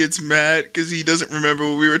sometimes he gets mad because he doesn't remember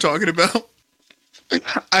what we were talking about?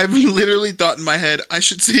 I've literally thought in my head, I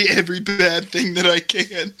should say every bad thing that I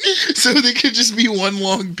can, so there could just be one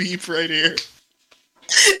long beef right here.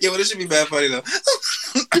 Yeah, but it should be bad funny though.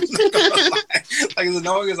 I'm not gonna lie. Like as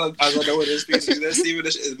annoying as I know what this piece is, that Steven,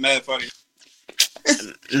 this shit is mad funny.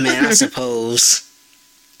 Man, I suppose.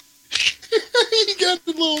 He got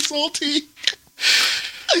a little salty.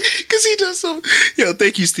 Because he does so. Yo,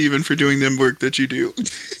 thank you, Steven, for doing them work that you do.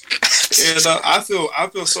 Yeah, no, I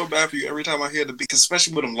feel so bad for you every time I hear the beat,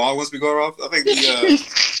 especially with them long ones we go off. I think the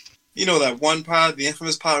you know that one pod, the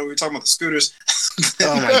infamous pod where we were talking about the scooters.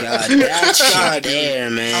 Oh my god, that shit there, I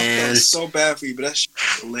man. felt so bad for you, but that shit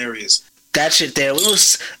was hilarious. That shit there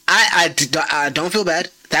was. I don't feel bad.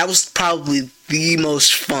 That was probably the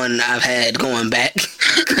most fun I've had going back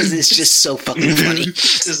because it's just so fucking funny.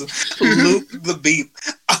 Just loop the beep.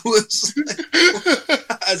 I was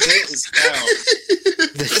like, Isaiah is down.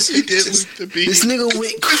 He did loop the beat. This nigga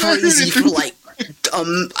went crazy for like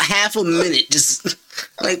half a minute, just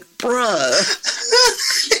like, bruh.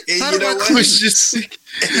 And How you do know I what? I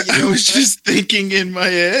was just thinking in my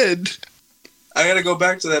head. I gotta go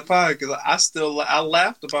back to that pod because I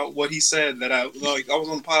laughed about what he said. That I was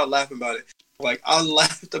on the pod laughing about it. Like I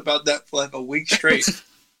laughed about that for like a week straight.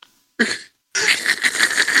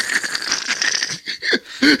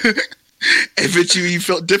 I bet you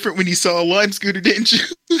felt different when you saw a Lime scooter, didn't you?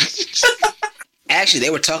 Actually, they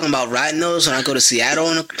were talking about riding those when I go to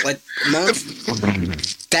Seattle in a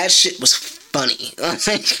month. That shit was funny.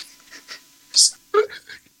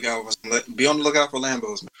 Be on the lookout for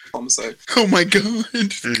Lambos. Man. I'm gonna say. Oh my god.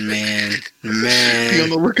 Man. Be on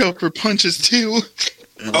the lookout for punches too.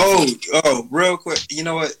 Oh, real quick. You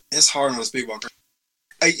know what? It's hard on the speedwalker.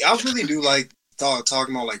 I really do like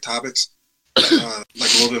talking about like topics, like a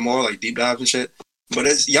little bit more like deep dives and shit. But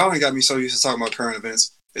it's y'all ain't got me so used to talking about current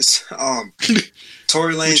events. It's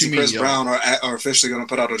Tory Lanez and Chris Brown are officially gonna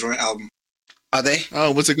put out a joint album. Are they?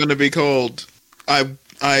 Oh, what's it gonna be called? I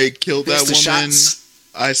killed that woman. Shots?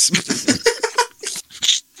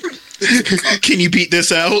 Can you beat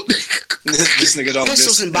this out? This nigga don't.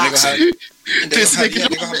 Pistols and They're boxing.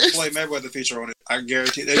 gonna have a Floyd Mayweather feature on it. I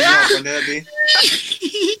guarantee. You know how fun that'd be.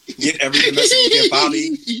 Get every domestic. Get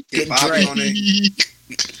Bobby. Get Bobby on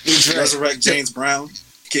it. Resurrect James Brown.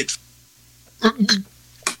 Get.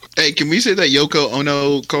 Hey, can we say that Yoko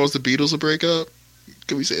Ono caused the Beatles a breakup?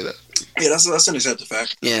 Can we say that? Yeah, that's an accepted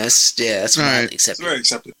fact. That's All widely right. It's accepted. very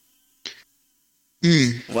accepted.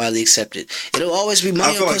 Widely accepted. It'll always be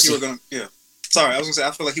money I feel or like pussy. you were gonna. Yeah. Sorry, I was gonna say.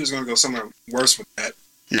 I feel like he was gonna go somewhere worse with that.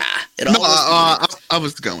 Nah, No, always I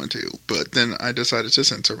was going to, but then I decided to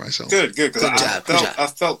censor myself. Good. Because Good job. I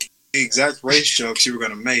felt the exact race jokes you were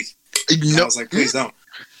gonna make. No, I was like, please don't.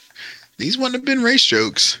 These wouldn't have been race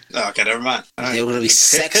jokes. Oh, okay, never mind. All right. They were gonna be Hit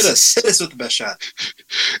sexist. us with the best shot.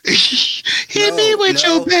 Hit me with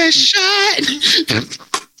your best shot.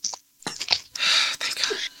 Thank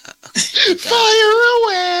God. Fire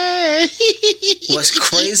away. What's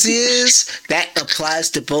crazy is that applies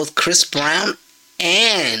to both Chris Brown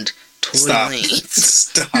and Tory Lanez.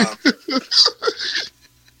 Stop.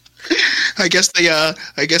 I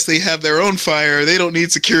guess they have their own fire. They don't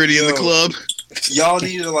need security in the club. Y'all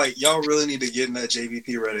really need to get in that JVP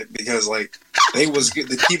Reddit because they was good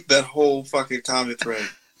to keep that whole fucking comment thread.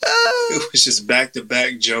 It was just back to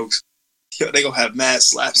back jokes. Yo, they gonna have mad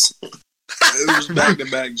slaps. It was back to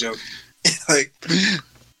back joke. It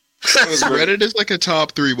was great. Reddit is like a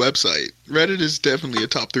top 3 website. Reddit is definitely a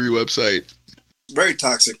top 3 website. Very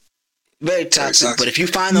toxic. Very toxic. But if you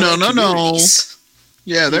find the No. communities-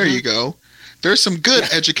 Yeah, there you go. There's some good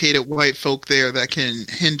educated white folk there that can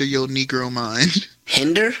hinder your Negro mind.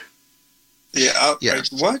 Hinder? Yeah.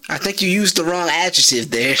 What? I think you used the wrong adjective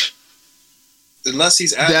there. Unless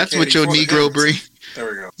he's That's what your for the Negro Hemorrhoids. bring. There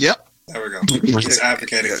we go. Yep. There we go. He's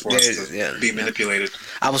advocating for us to be manipulated.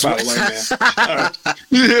 I was By the way, man. All right.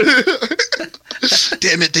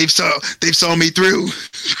 Damn it, they've saw me through.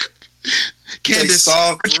 They Candace,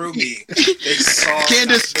 saw through me.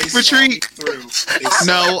 Candace, retreat.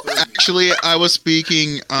 No, actually, I was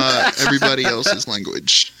speaking everybody else's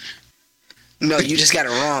language. No, you just got it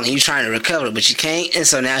wrong. And you're trying to recover, but you can't. And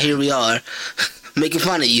so now here we are, making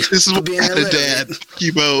fun of you. This is for what being I had a illiterate. dad.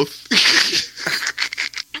 You both.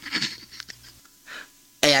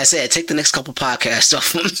 Like I said, take the next couple podcasts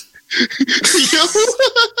off him. Yo,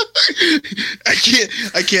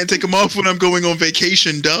 I can't take them off when I'm going on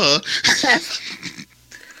vacation. Duh.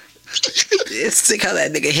 It's sick how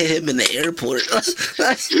that nigga hit him in the airport.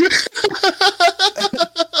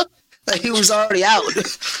 Like he was already out.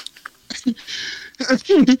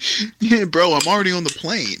 Yeah, bro, I'm already on the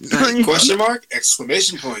plane. Question mark?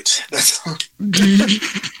 Exclamation point. That's all. Nigga,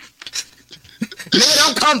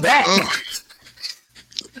 don't come back.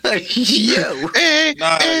 Yo. Hey,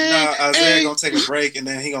 Nah, Isaiah hey. gonna take a break and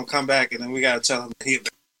then he gonna come back and then we gotta tell him that he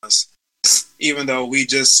abandoned us. Even though we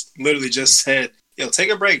just literally just said, yo, take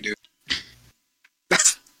a break, dude.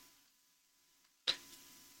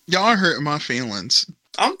 Y'all are hurting my feelings.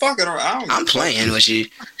 I'm fucking around. I'm playing with you.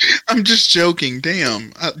 I'm just joking.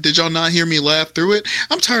 Damn. Did y'all not hear me laugh through it?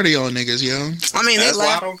 I'm tired of y'all niggas, yo. I mean, That's they why I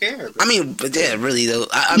laugh. don't care. Bro. I mean, but yeah, really though.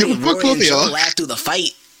 I Yo, mean, fuck Rory both and of Joe y'all. laughed through the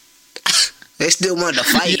fight. They still wanted to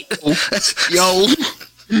fight. Yo.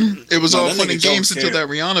 It was No, all that fun nigga and Joe games was until that scared.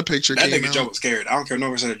 Rihanna picture That came nigga out. Joe was scared. I don't care. No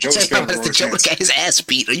one said Joe was scared. The Rory's Joe hands. got his ass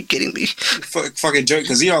beat. Are you kidding me? Fucking Joe,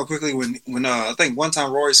 because you know how quickly when I think one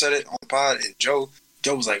time Rory said it on the pod and Joe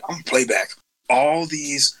was like, I'm gonna play back all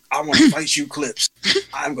these I want to fight you clips.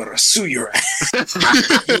 I'm gonna sue your ass.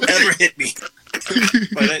 You ever hit me?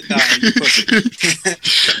 But you pussy.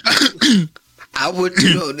 I would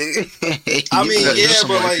too, though, nigga. I mean, That's yeah, some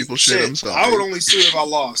but white like, people shit, I'm shit, sorry. I would only sue if I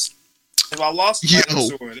lost. If I lost, the fight, I'm Yo.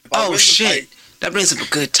 suing. If I win Oh the shit, fight, that brings up a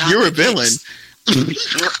good topic. You're a villain.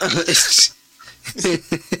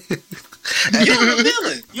 you're a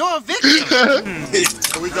villain. You're a victim.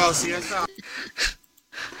 Here we go, CSI.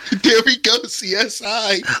 There we go,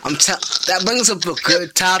 CSI. That brings up a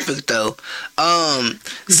good topic though.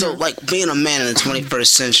 So like being a man in the 21st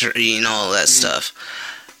century and all that stuff.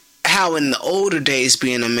 How in the older days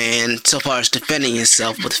being a man, so far as defending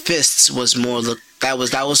yourself with fists was more that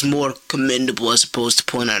was more commendable as opposed to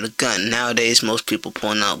pulling out a gun. Nowadays, most people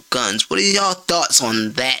pulling out guns. What are y'all thoughts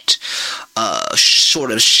on that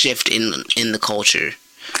sort of shift in the culture?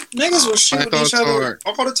 Niggas was shooting thoughts each other are-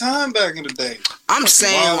 all the time back in the day. I'm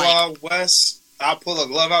saying Wild like. Wild West. I pull a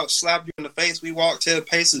glove out, slap you in the face. We walk 10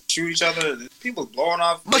 paces, shoot each other. People blowing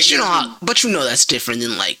off. But you know that's different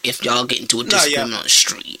than like if y'all get into a disagreement on the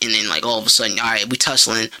street and then like all of a sudden, all right, we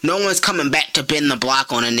tussling. No one's coming back to bend the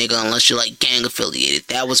block on a nigga unless you're like gang affiliated.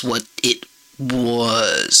 That was what it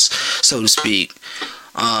was, so to speak.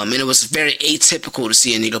 And it was very atypical to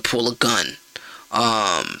see a nigga pull a gun.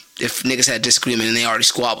 If niggas had disagreement and they already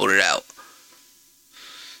squabbled it out.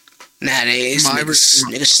 Nowadays, niggas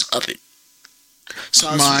just up it. So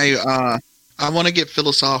I want to get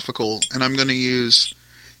philosophical, and I'm going to use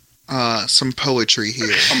some poetry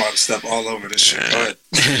here. I'm about to step all over this shit. Go ahead.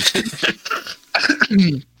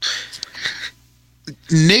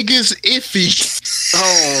 Niggas iffy.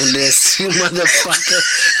 oh, this motherfucker.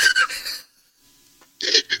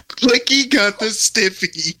 Blicky got the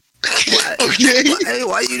stiffy. Why, Okay.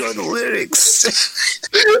 why you know the lyrics?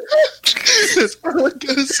 That's all I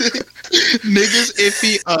gotta say. Niggas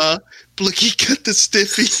iffy, Blicky got the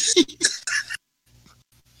stiffy.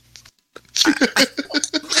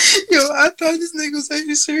 Yo, I thought this nigga was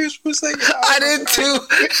actually serious for a second. I did too.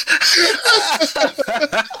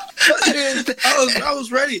 I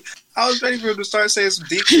was ready. I was ready for him to start saying some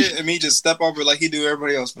deep shit and me just step over like he do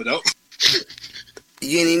everybody else, but nope.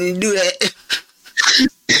 You didn't even do that.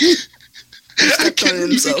 I couldn't even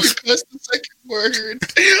himself. get past the second word.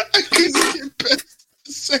 I couldn't get past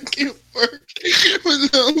the second word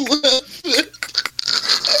without laughing.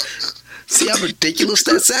 See how ridiculous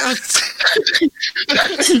that sounds?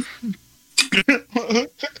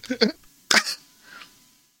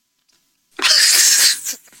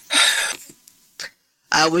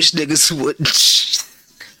 I wish niggas would.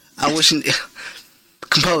 I wish.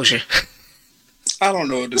 Composure. I don't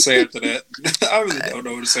know what to say after that. I really don't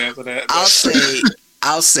know what to say after that.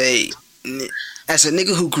 I'll say, as a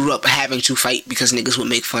nigga who grew up having to fight because niggas would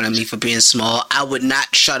make fun of me for being small, I would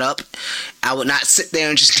not shut up. I would not sit there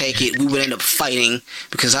and just take it. We would end up fighting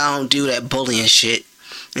because I don't do that bullying shit.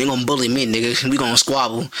 You ain't gonna bully me, nigga. We gonna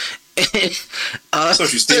squabble. So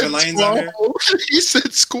you Stephen Lane's out here? He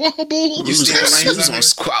said squabble. You Stephen Lane's out here?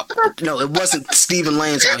 Squabble. No, it wasn't Stephen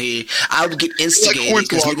Lane's out here. I would get instigated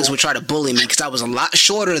because niggas would try to bully me because I was a lot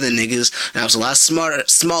shorter than niggas and I was a lot smaller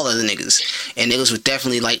than niggas. And niggas would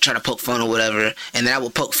definitely like try to poke fun or whatever. And then I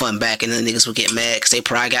would poke fun back and then niggas would get mad because they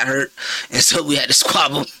pride got hurt. And so we had to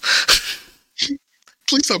squabble.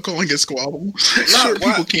 Please stop calling it squabble. No, Short why?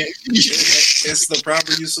 people can't. It's the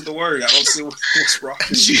proper use of the word. I don't see what's wrong.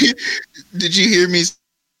 Did you hear me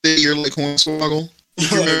say you're like Hornswoggle?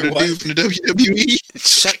 You remember the dude from the WWE?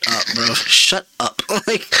 Shut up, bro. Shut up.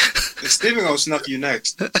 Like, Steven gonna snuff you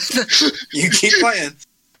next. You keep playing.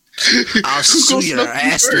 I'll sue your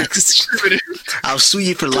ass next. I'll sue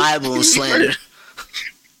you for libel and slander.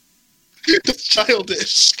 That's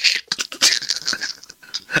childish.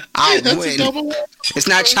 I'll That's win. a double. It's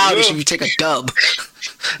not childish if you take a dub.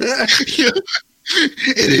 Yeah.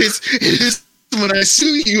 It is when I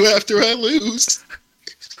sue you after I lose.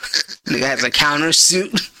 Nigga has a counter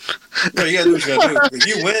suit. No, you gotta do what you gotta do. If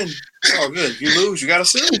you win, it's all good. If you lose, you gotta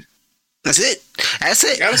sue. That's it. That's You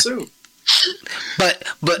it. gotta sue.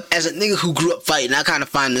 But as a nigga who grew up fighting, I kind of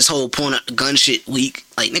find this whole point of gun shit weak.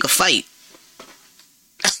 Like, nigga, fight.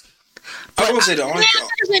 I will say the only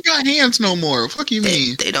Niggas ain't got hands no more. Fuck you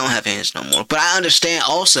mean? They don't have hands no more. But I understand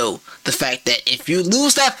also the fact that if you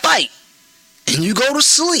lose that fight and you go to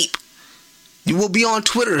sleep, you will be on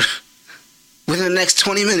Twitter within the next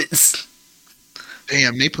 20 minutes.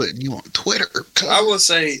 Damn, they putting you on Twitter. I will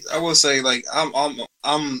say, like I'm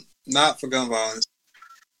not for gun violence.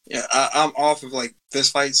 Yeah, I'm off of like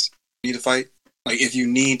fist fights. You need to fight, like if you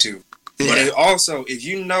need to. Yeah. But it also, if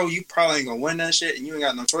you know you probably ain't gonna win that shit and you ain't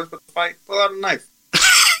got no choice but to fight, pull out a knife.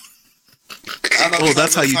 Oh,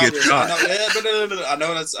 that's how you get shot.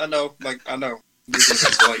 I know. Like, in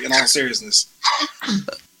all seriousness,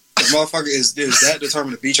 the motherfucker is that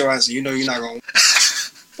determined to beat your ass and you know you're not gonna win.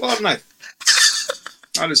 Pull out a knife.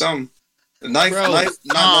 I just the knife, Bro,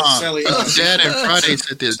 not necessarily. Dad and Friday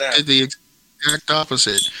said the exact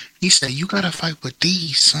opposite. He said, "You gotta fight with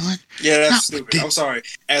these, son." Yeah, Not that's stupid. I'm sorry.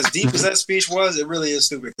 As deep as that speech was, it really is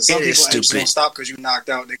stupid. Because some It is people actually stupid. don't stop because you knocked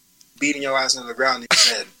out. They beating your ass into the ground in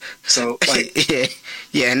your head. So like,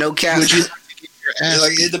 yeah, no cap. Would you your ass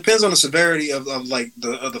like it depends on the severity of like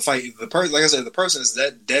the fight. The person, like I said, the person is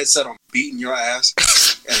that dead set on beating your ass,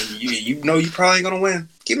 and you know you probably ain't gonna win.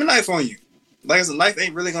 Keep a knife on you. Like I said, a knife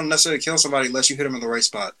ain't really gonna necessarily kill somebody unless you hit him in the right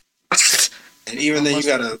spot. And even then, you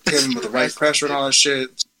gotta hit him with the right pressure and all that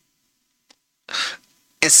shit.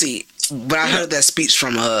 And see, when I heard that speech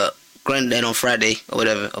from Granddad on Friday or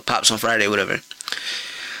whatever, or Pops on Friday or whatever,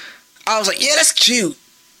 I was like, yeah, that's cute.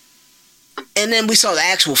 And then we saw the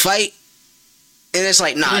actual fight, and it's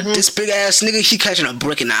like, nah, this big ass nigga, he catching a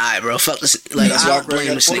brick in the eye, bro. Fuck this. Like, That's I why don't blame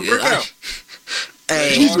Greg this had to pull the nigga. brick out.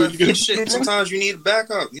 Hey, All that shit. Sometimes you need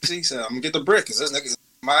backup. He said, I'm gonna get the brick because this nigga's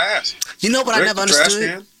my ass. you know what I Brick, never the trash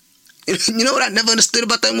understood? can. You know what I never understood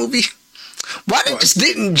about that movie? Why they What? just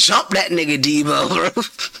didn't jump that nigga Debo, bro?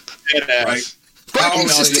 Right. Why I they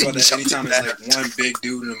always just think about didn't that jump anytime that? there's like one big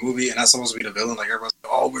dude in a movie and that's supposed to be the villain. Like everyone's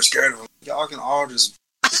like, oh, we're scared of him. Y'all can all just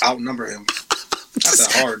outnumber him. Not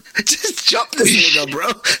that hard. Just jump this nigga, bro.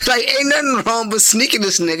 Like, ain't nothing wrong but sneaking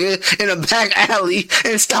this nigga in a back alley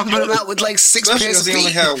and stomping him out with like 6 Especially pairs because of he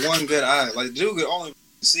only feet. had one good eye. Like the dude could only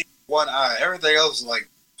see one eye. Everything else was like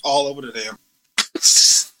all over the damn.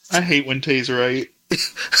 I hate when Tay's right. I'm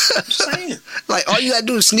just saying. Like, all you gotta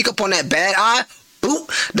do is sneak up on that bad eye,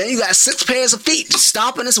 boop, then you got 6 pairs of feet just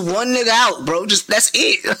stomping this one nigga out, bro. Just, that's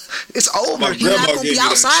it. It's over. My He's not grandma gonna gave be me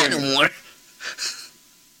that outside chain. no more.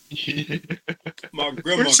 My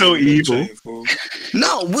grandma so gave me that evil. chain, fool.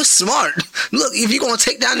 No, we're smart. Look, if you're gonna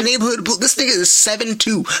take down the neighborhood, this nigga is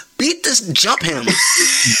 7'2". Beat this, jump him.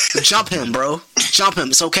 Jump him, bro. Jump him.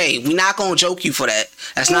 It's okay. We're not gonna joke you for that.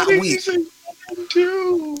 That's not weak.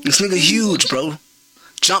 This nigga huge, bro.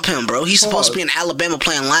 Jump him, bro. He's supposed to be in Alabama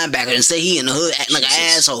playing linebacker and say he in the hood acting like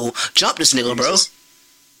an asshole. Jump this nigga, bro.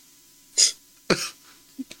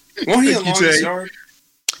 Won't he Thank you, along his Jay. yard?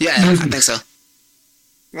 Yeah, I think so.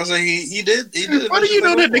 I was like, he did. Why do you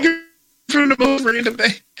know that nigga from the most random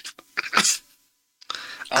thing?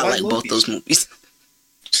 I like both those movies.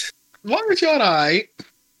 Why aren't y'all alright?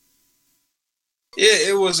 Yeah,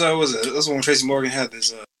 it was. That's when Tracy Morgan had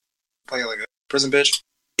this play like a prison bitch.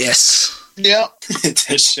 Yes. Yeah.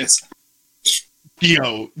 That shit's.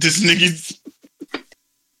 Yo, this nigga's.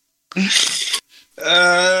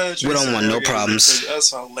 We don't want no problems.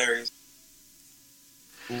 That's hilarious.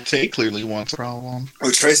 Tay clearly wants a problem. Oh,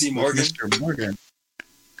 Tracy Morgan. Mr. Morgan.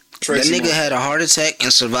 Tracy That nigga Morgan. had a heart attack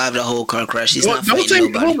and survived a whole car crash. He's Don't not fighting say,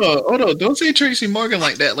 nobody. hold on. Don't say Tracy Morgan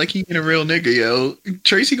like that. Like he ain't a real nigga, yo.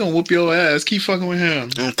 Tracy gonna whoop your ass. Keep fucking with him.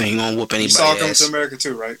 I don't think he gonna whoop You anybody's saw Coming ass. to America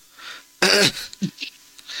too, right?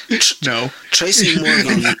 No, Tracy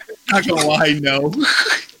Morgan. not gonna lie, no.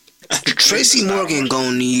 Tracy Morgan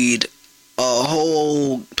gonna need a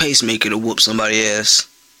whole pacemaker to whoop somebody's ass.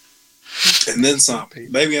 And then some.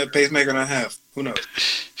 Maybe a pacemaker and a half. Who knows?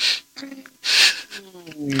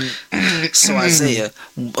 So Isaiah,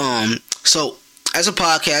 so as a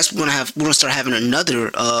podcast, we're gonna start having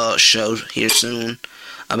another show here soon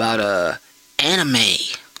about anime.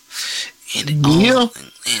 and all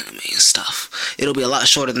anime and stuff. It'll be a lot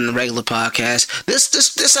shorter than the regular podcast.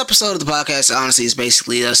 This episode of the podcast, honestly, is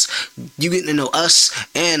basically us, you getting to know us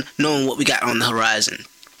and knowing what we got on the horizon.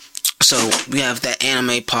 So we have that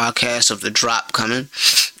anime podcast of The Drop coming.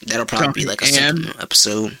 That'll probably be like a second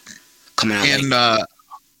episode coming out. And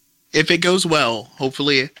if it goes well,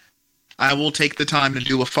 hopefully, I will take the time to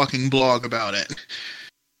do a fucking blog about it.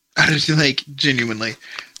 Like, genuinely.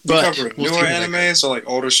 But you cover newer anime, so like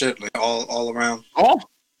older shit, like all around.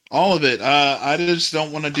 All of it. I just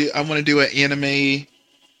don't want to do. I want to do an anime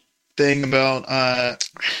thing about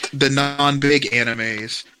the non-big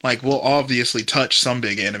animes. Like, we'll obviously touch some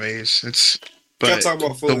big animes. Can't talk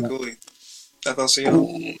about Fooly Cooly.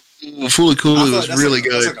 FLCL. Fooly Cooly was really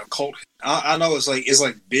good. It's like a cult. I know it's like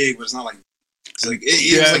big, but it's not like. It's like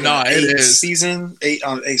it is season 8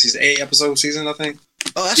 episode season, I think.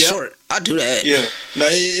 Oh, that's short. I do that. Yeah, no,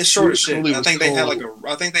 it's short as shit. I think they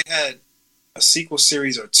had a sequel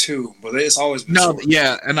series or 2, but it's always been short.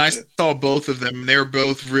 Yeah, and I saw both of them. They're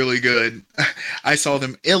both really good. I saw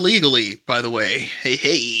them illegally, by the way.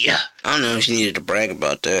 Hey. I don't know if you needed to brag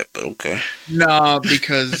about that, but okay. No,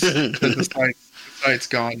 because the site's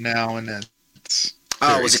gone now, and it's.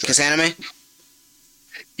 Oh, was it Kiss Anime?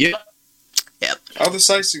 Yep. Other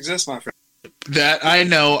sites exist, my friend. That I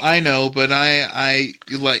know, but I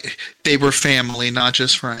like they were family, not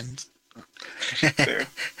just friends. Fair.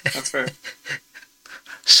 That's fair.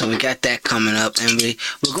 So we got that coming up, and we're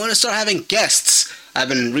going to start having guests. I've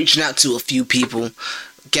been reaching out to a few people.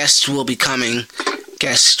 Guests will be coming. We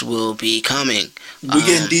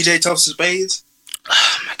getting DJ Toast Spades?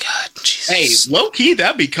 Oh my god, Jesus. Hey, low key,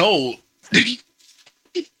 that'd be cold.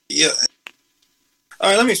 Yeah.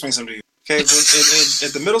 All right, let me explain something to you. Okay,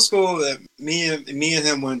 at the middle school that me and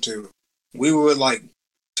him went to, we were like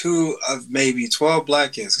 2 of maybe 12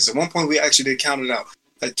 black kids. Because at one point we actually did count it out,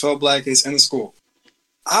 like 12 black kids in the school.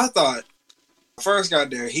 I thought when I first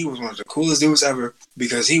got there, he was one of the coolest dudes ever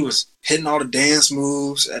because he was hitting all the dance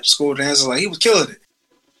moves at the school dances. Like, he was killing it.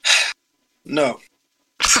 No.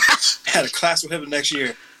 Had a class with him the next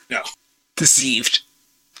year. No. Deceived.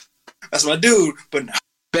 That's my dude, but no.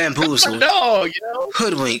 Bamboozled. That's my dog, you know?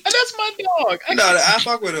 Hoodwinked. That's my dog. I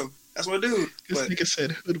fuck with him. That's my dude. This but nigga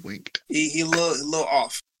said hoodwinked. He a little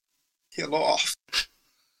off. He a little off.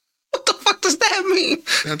 What the fuck does that mean?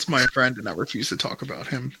 That's my friend, and I refuse to talk about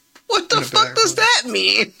him. What the fuck does that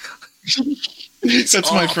mean?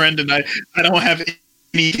 That's my friend, and I don't have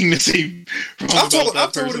anything to say wrong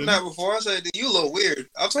I've told him that before. I said, you a little weird.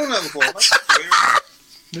 I've told him that before. Weird.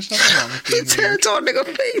 There's nothing wrong with being weird. It's on nigga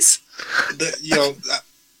face.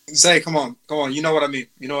 Say, come on. You know what I mean.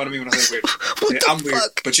 You know what I mean when I say weird. I'm weird,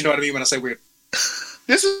 but you know what I mean when I say weird.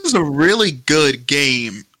 This is a really good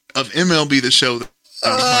game of MLB The Show.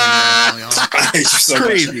 It's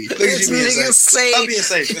crazy. Look at you being safe. I'm being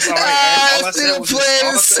safe. It's all right. All I said was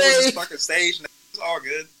this fucking stage. It's all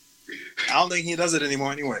good. I don't think he does it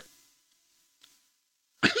anymore anyway.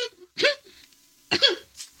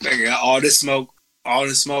 Nigga got all this smoke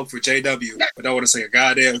for JW, but don't want to say a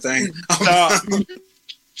goddamn thing.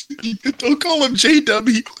 Don't call him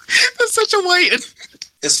JW. That's such a white.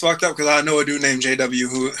 It's fucked up because I know a dude named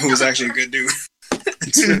JW who was actually a good dude.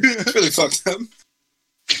 It's really fucked up.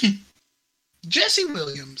 Jesse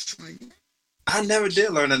Williams. I never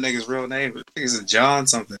did learn that nigga's real name. I think it's John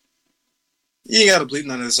something. You ain't got to bleep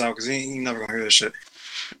none of this out because he ain't never gonna hear this shit.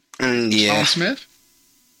 Yeah. John Smith?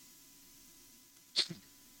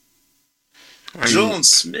 John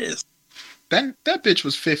Smith. That bitch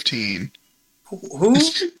was 15. Who?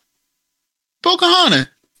 Pocahontas.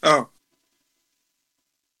 Oh.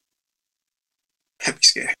 Happy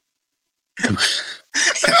scared.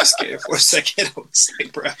 Happy scared for a second. I was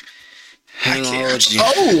like, bro. Hang on.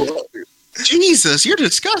 Oh, Jesus, you're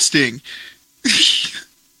disgusting.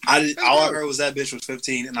 All I heard was that bitch was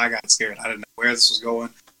 15, and I got scared. I didn't know where this was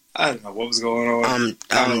going. I didn't know what was going on.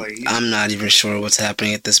 I'm not even sure what's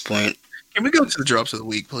happening at this point. Can we go to the drops of the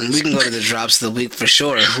week, please? We can go to the drops of the week for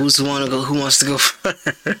sure. Who wants to go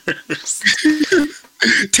first?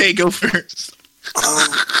 Tay, go first.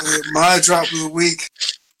 My drop of the week.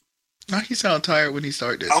 Why you sound tired when you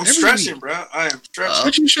start this? I'm stretching, bro. I am stretching.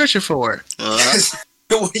 What you stretching for?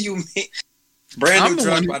 What do you mean? Brand new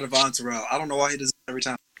drug by Devon Terrell. I don't know why he does it every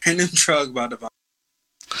time. Brand new drug by Devon.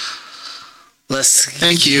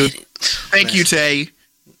 Thank you. Thank you, Tay.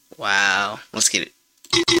 Wow. Let's get it.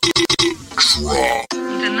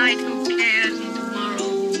 Tonight who cares and tomorrow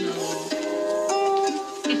who knows?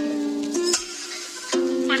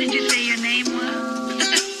 What did you say your name was?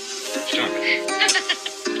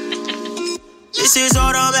 This is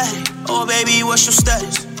automatic. Oh baby, what's your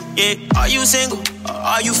status? Yeah, are you single or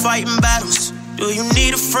are you fighting battles? Do you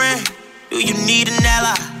need a friend? Do you need an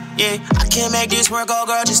ally? Yeah, I can't make this work, oh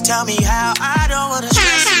girl, just tell me how. I don't wanna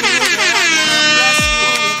stress you, girl, I wanna bless you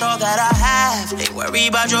with all that I have. Ain't worry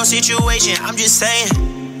about your situation, I'm just saying.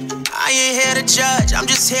 I ain't here to judge, I'm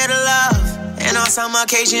just here to love. And on some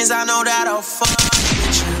occasions, I know that I'll fuck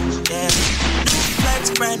with you, yeah. New flex,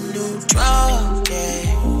 brand new drug,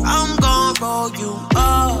 yeah. I'm gon' roll you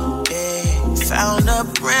up, yeah. Found a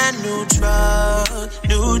brand new drug,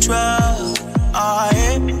 oh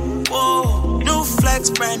yeah. Whoa, new flex,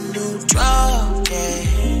 brand new drug,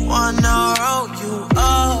 yeah. Wanna roll you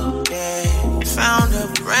up, yeah. Found a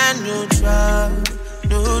brand new drug.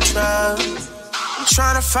 I'm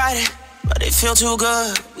tryna fight it, but it feel too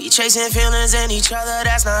good. We chasing feelings in each other,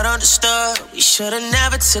 that's not understood. We should've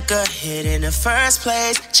never took a hit in the first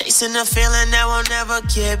place. Chasing a feeling that we'll never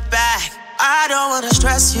get back. I don't wanna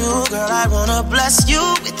stress you, girl, I wanna bless you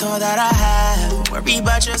with all that I have. Worry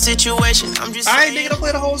about your situation, I'm just I saying. ain't nigga to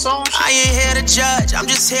play the whole song. I ain't here to judge, I'm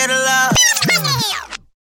just here to love.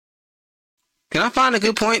 Can I find a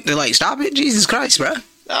good point to like stop it? Jesus Christ, bro.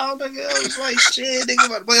 Oh, nigga, I was like, shit, nigga,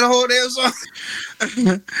 about to play the whole damn song.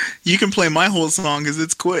 You can play my whole song because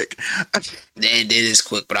it's quick. It is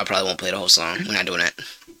quick, but I probably won't play the whole song. We're not doing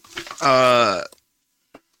that.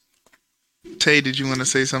 Tay, did you want to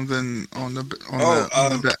say something on the back?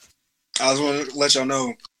 I just want to let y'all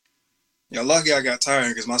know. Yeah, lucky I got tired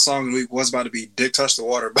because my song of the week was about to be "Dick Touch the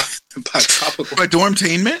Water" by Tropical. By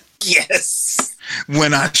Dormtainment? Yes.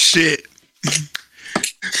 When I shit.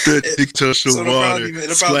 The Dick Touch the Water.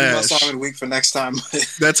 It'll probably be my song of the week for next time.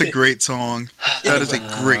 That's a great song. That is a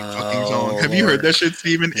great fucking song. Have you heard that shit,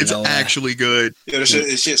 Steven? It's actually good. Yeah, the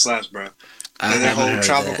shit slaps, bro. And that whole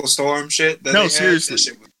tropical storm shit. No,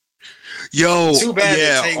 seriously. Yo, too bad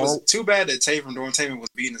that Tay from Dormtainment was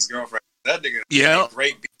beating his girlfriend. That nigga, yeah,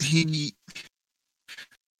 great. Did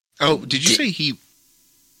you say he?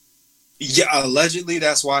 Yeah, allegedly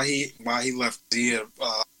that's why he left. He had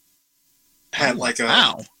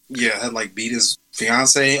beat his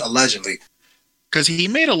fiance allegedly. Because he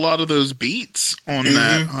made a lot of those beats on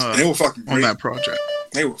that. They were fucking great. On that project.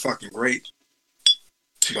 They were fucking great.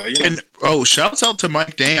 But, and shouts out to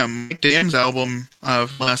Mike Dam. Mike Dam's album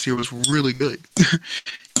of last year was really good.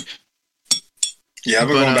 Yeah, I've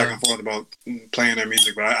been going back and forth about playing their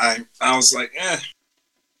music, but I was like,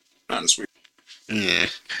 not this week. Yeah.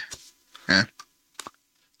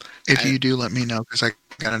 If you do, let me know because I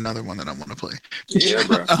got another one that I want to play. Yeah,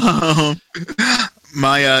 bro.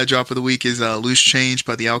 My drop of the week is "Loose Change"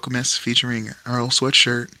 by The Alchemist featuring Earl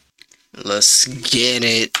Sweatshirt. Let's get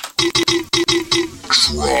it.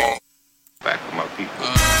 Back with my people.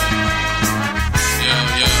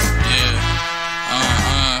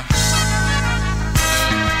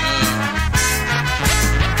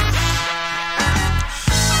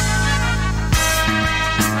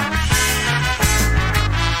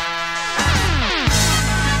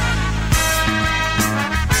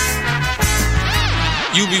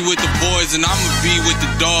 You be with the boys and I'ma be with the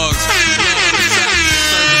dogs.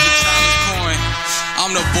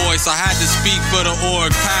 I'm the voice, I had to speak for the org,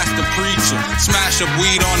 past the preacher, smash up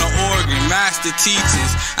weed on the organ, master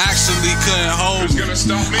teachers, actually couldn't hold me.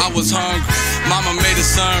 I was hungry, mama made a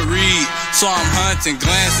son read, so I'm hunting,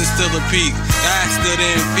 glancing still a peak, that still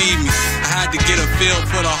didn't feed me. I had to get a feel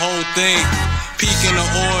for the whole thing, peek in the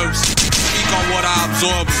orbs, speak on what I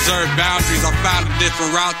absorb, observe boundaries, I found a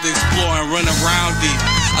different route to explore and run around deep.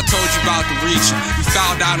 I told you about the reaching. You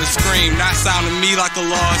fouled out and screamed. That sounded me like a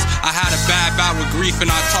loss. I had a bad bout with grief and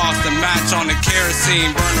I tossed a match on the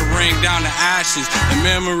kerosene. Burned the ring down to ashes and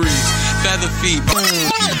memories. Feather feet.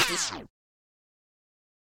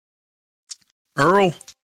 Earl,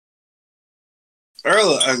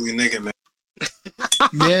 an ugly nigga, man.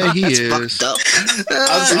 Yeah, he is.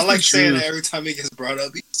 I like saying that every time he gets brought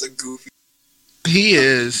up. He's a goofy. He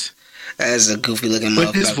is. As a goofy looking motherfucker.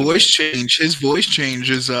 But his voice change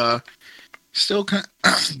is still kind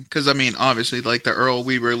because I mean obviously like the Earl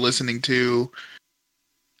we were listening to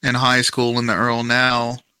in high school and the Earl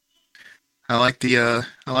now. I like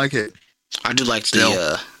it. I do like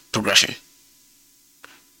the progression.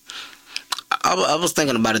 I was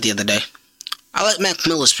thinking about it the other day. I like Mac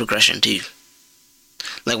Miller's progression too.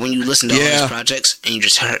 Like when you listen to all his projects and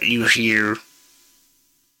you hear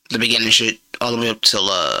the beginning shit all the way up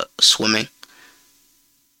till Swimming.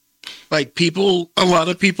 Like a lot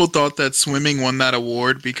of people thought that Swimming won that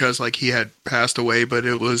award because like he had passed away, but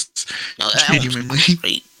it was genuinely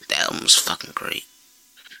great. That album was fucking great.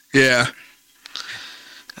 Yeah.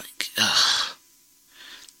 Like,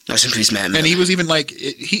 rest in peace, man. And he was even like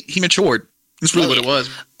he matured. That's really what it was.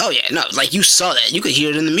 Oh yeah, no, like you saw that. You could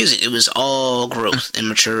hear it in the music. It was all growth and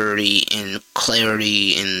maturity and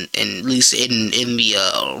clarity, and at least in the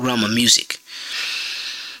realm of music.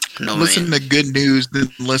 No, listen to Good News,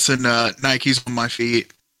 then listen to Nike's on My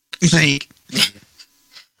Feet. Like,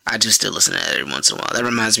 I do still listen to that every once in a while. That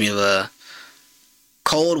reminds me of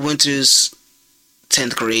Cold Winter's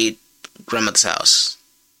 10th grade grandmother's house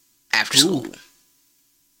after school.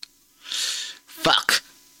 Fuck.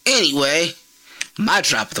 Anyway, my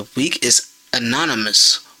drop of the week is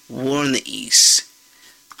Anonymous, War in the East.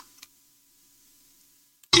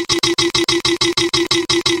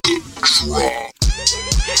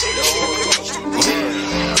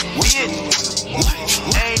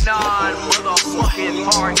 Ain't none motherfucking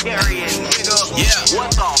hard carrying nigga. Yeah.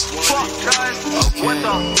 What the fuck, cuz? Okay. What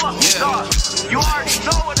the fuck is up? You already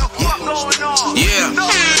know what the fuck going on. Yeah. Living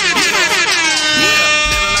like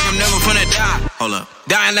I'm never finna die. Hold up.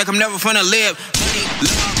 Dying like I'm never finna live. Money,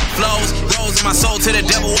 love, flows, goes in my soul to the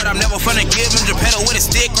devil. What I'm never finna give him. Geppetto with a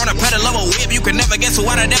stick on a pedal of a whip. You can never guess who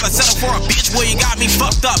I'd never settle for a bitch. Boy, you got me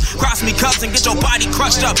fucked up. Cross me, cousin, get your body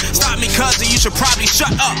crushed up. Stop me, cousin, you should probably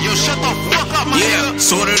shut up. Yo, shut the fuck up, my nigga.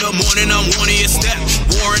 Sword of the morning, I'm warning your step.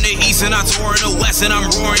 War in the east and I tore in the west. And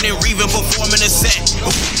I'm roaring and reaving, performing the set.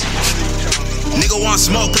 Nigga want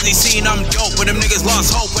smoke cause he seen I'm dope. But them niggas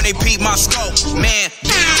lost hope when they peep my scope. Man,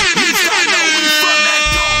 you start knowing from that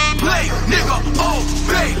don't play. Nigga, oh,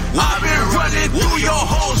 babe, I've been running through your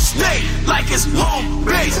whole state like it's home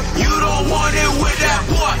base. You don't want it with that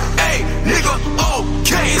boy. Hey, nigga,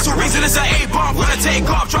 okay. It's a reason it's an A-bomb. Gonna take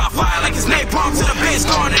off, drop fire like it's napalm to the base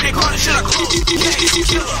gone. And they call the shit a close. Yeah,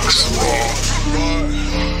 killer.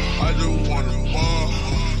 I just wanna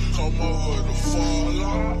come over the fall.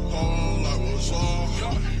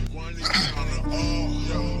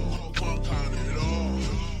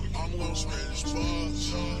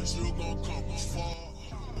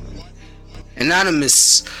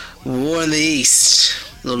 Anonymous, War in the East.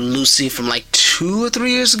 Little Lucy from like 2 or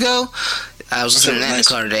 3 years ago. I was listening to that in the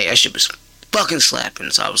car today. That shit was fucking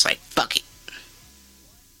slapping. So I was like, fuck it.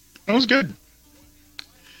 That was good.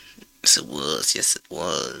 Yes, it was. Yes, it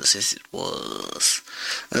was. Yes, it was.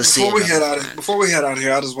 Before we head out of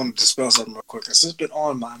here, I just want to dispel something real quick. It's just been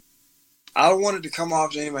on my mind. I don't want it to come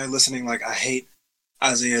off to anybody listening like I hate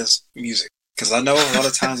Isaiah's music. Because I know a lot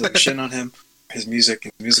of times I'm shitting on him, his music,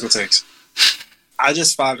 and musical takes. I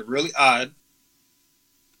just find it really odd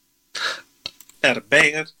that a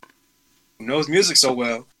band who knows music so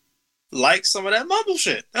well likes some of that mumble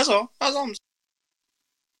shit. That's all. That's all I'm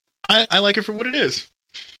saying. I like it for what it is.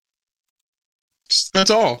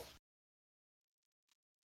 That's all.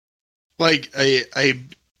 Like I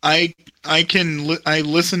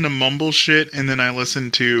listen to mumble shit and then I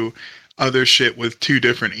listen to other shit with 2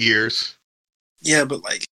 different ears. Yeah, but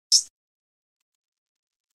like.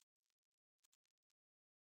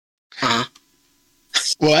 Huh?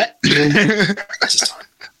 What? I just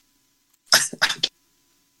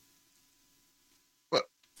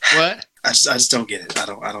What? I just don't get it. I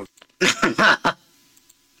don't.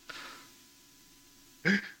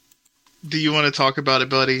 Do you want to talk about it,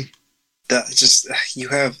 buddy? That just you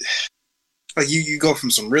have like you go from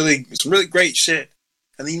some really great shit,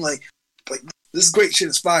 and then you like this great shit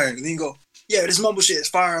is fire, and then you go, yeah, this mumble shit is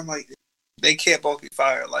fire. I'm like, they can't both be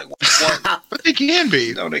fire. Like one but they can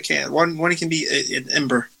be. No, they can't. One can be an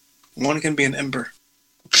ember. One can be an ember.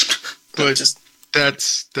 But just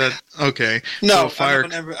that's okay. No, so fire.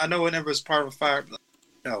 I know an ember is part of a fire. But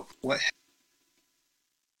no, what?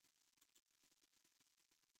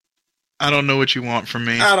 I don't know what you want from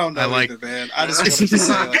me. I don't know either, man. I just wanted to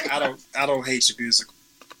say, like, I don't hate your music.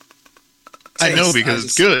 I know because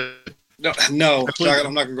it's good. No, I'm not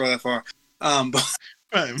gonna go that far. But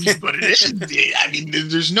it is. I mean,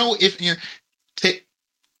 there's no if and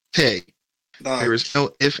there is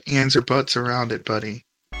no if, ands, or buts around it, buddy.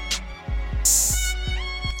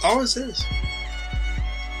 Always is.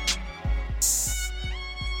 It's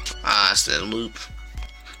the loop.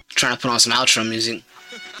 Trying to put on some outro music.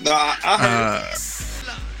 No, I heard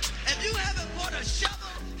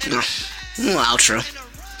outro.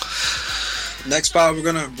 Next spot, we're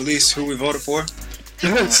gonna release who we voted for.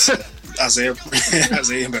 Isaiah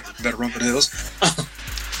better run for the hills.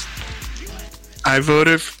 I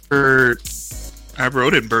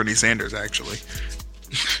voted Bernie Sanders, actually.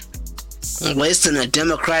 Wasting a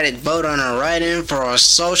Democratic vote on a write-in for a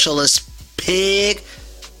socialist pig.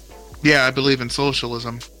 Yeah, I believe in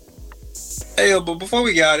socialism. Hey, but before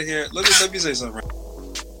we get out of here, let me say something.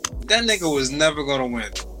 That nigga was never gonna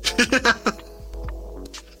win.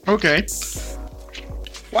 Okay.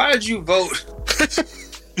 Why did you vote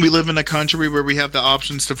We live in a country where we have the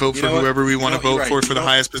options to vote for whoever we want to vote for the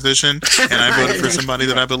highest position, and I voted for somebody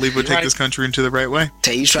that I believe would take this country into the right way.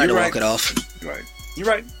 Tay, you tried to walk it off. You're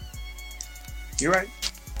right.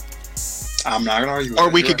 I'm not gonna argue. Or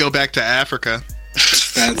we could go back to Africa.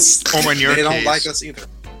 That's or in your they case, don't like us either.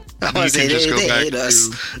 I was you can just go back hate us.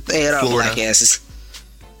 to They hate our Florida. black asses.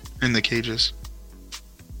 In the cages,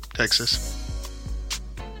 Texas.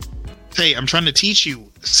 Hey, I'm trying to teach you.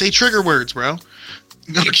 Say trigger words, bro.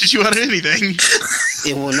 Don't get you out of anything.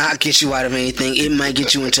 It will not get you out of anything. It might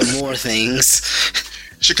get you into more things.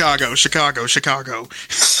 Chicago. Chirac.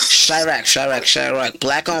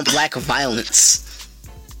 Black on black violence.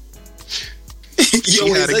 Yo,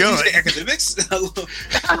 You is gotta that go. usually academics?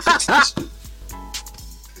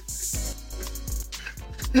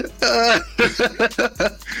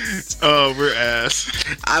 Oh, we're ass.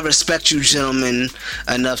 I respect you, gentlemen,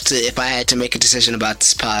 enough to, if I had to make a decision about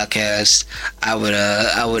this podcast, I would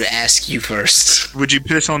ask you first. Would you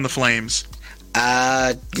piss on the flames?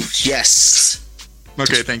 Yes.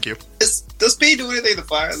 Okay, thank you. Does P do anything to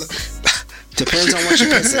fire? Depends on what you're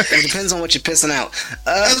pissing. It depends on what you're pissing out.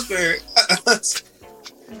 That's fair. That's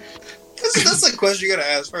a question you gotta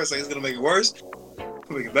ask first. Like, it's gonna make it worse?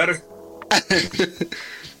 Make it better?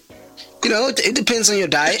 You know, it depends on your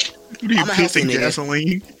diet. What are you I'm a healthy pissing nigga.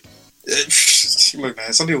 gasoline? Look,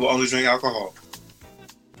 man, some people only drink alcohol.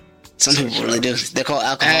 Some people really do. They're called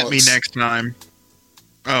At alcoholics. me next time.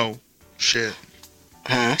 Oh, shit.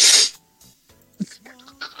 Huh?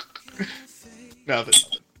 Nothing.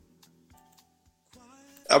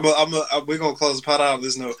 We're gonna close the pot out on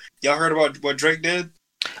this note. Y'all heard about what Drake did?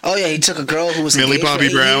 Oh yeah, he took a girl who was Millie engaged for Bobby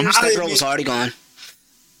 8 Brown. years. That girl was already gone.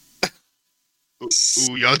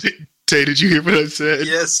 Ooh, y'all did. Tay, did you hear what I said?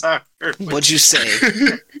 Yes, I heard. What'd you say?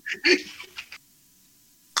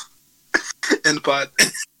 In the pot.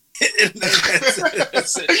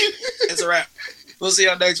 That's it. It's a wrap. We'll see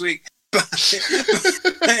y'all next week. I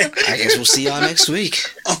guess we'll see y'all next week.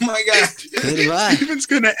 Oh my god. Goodbye. Steven's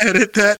gonna edit that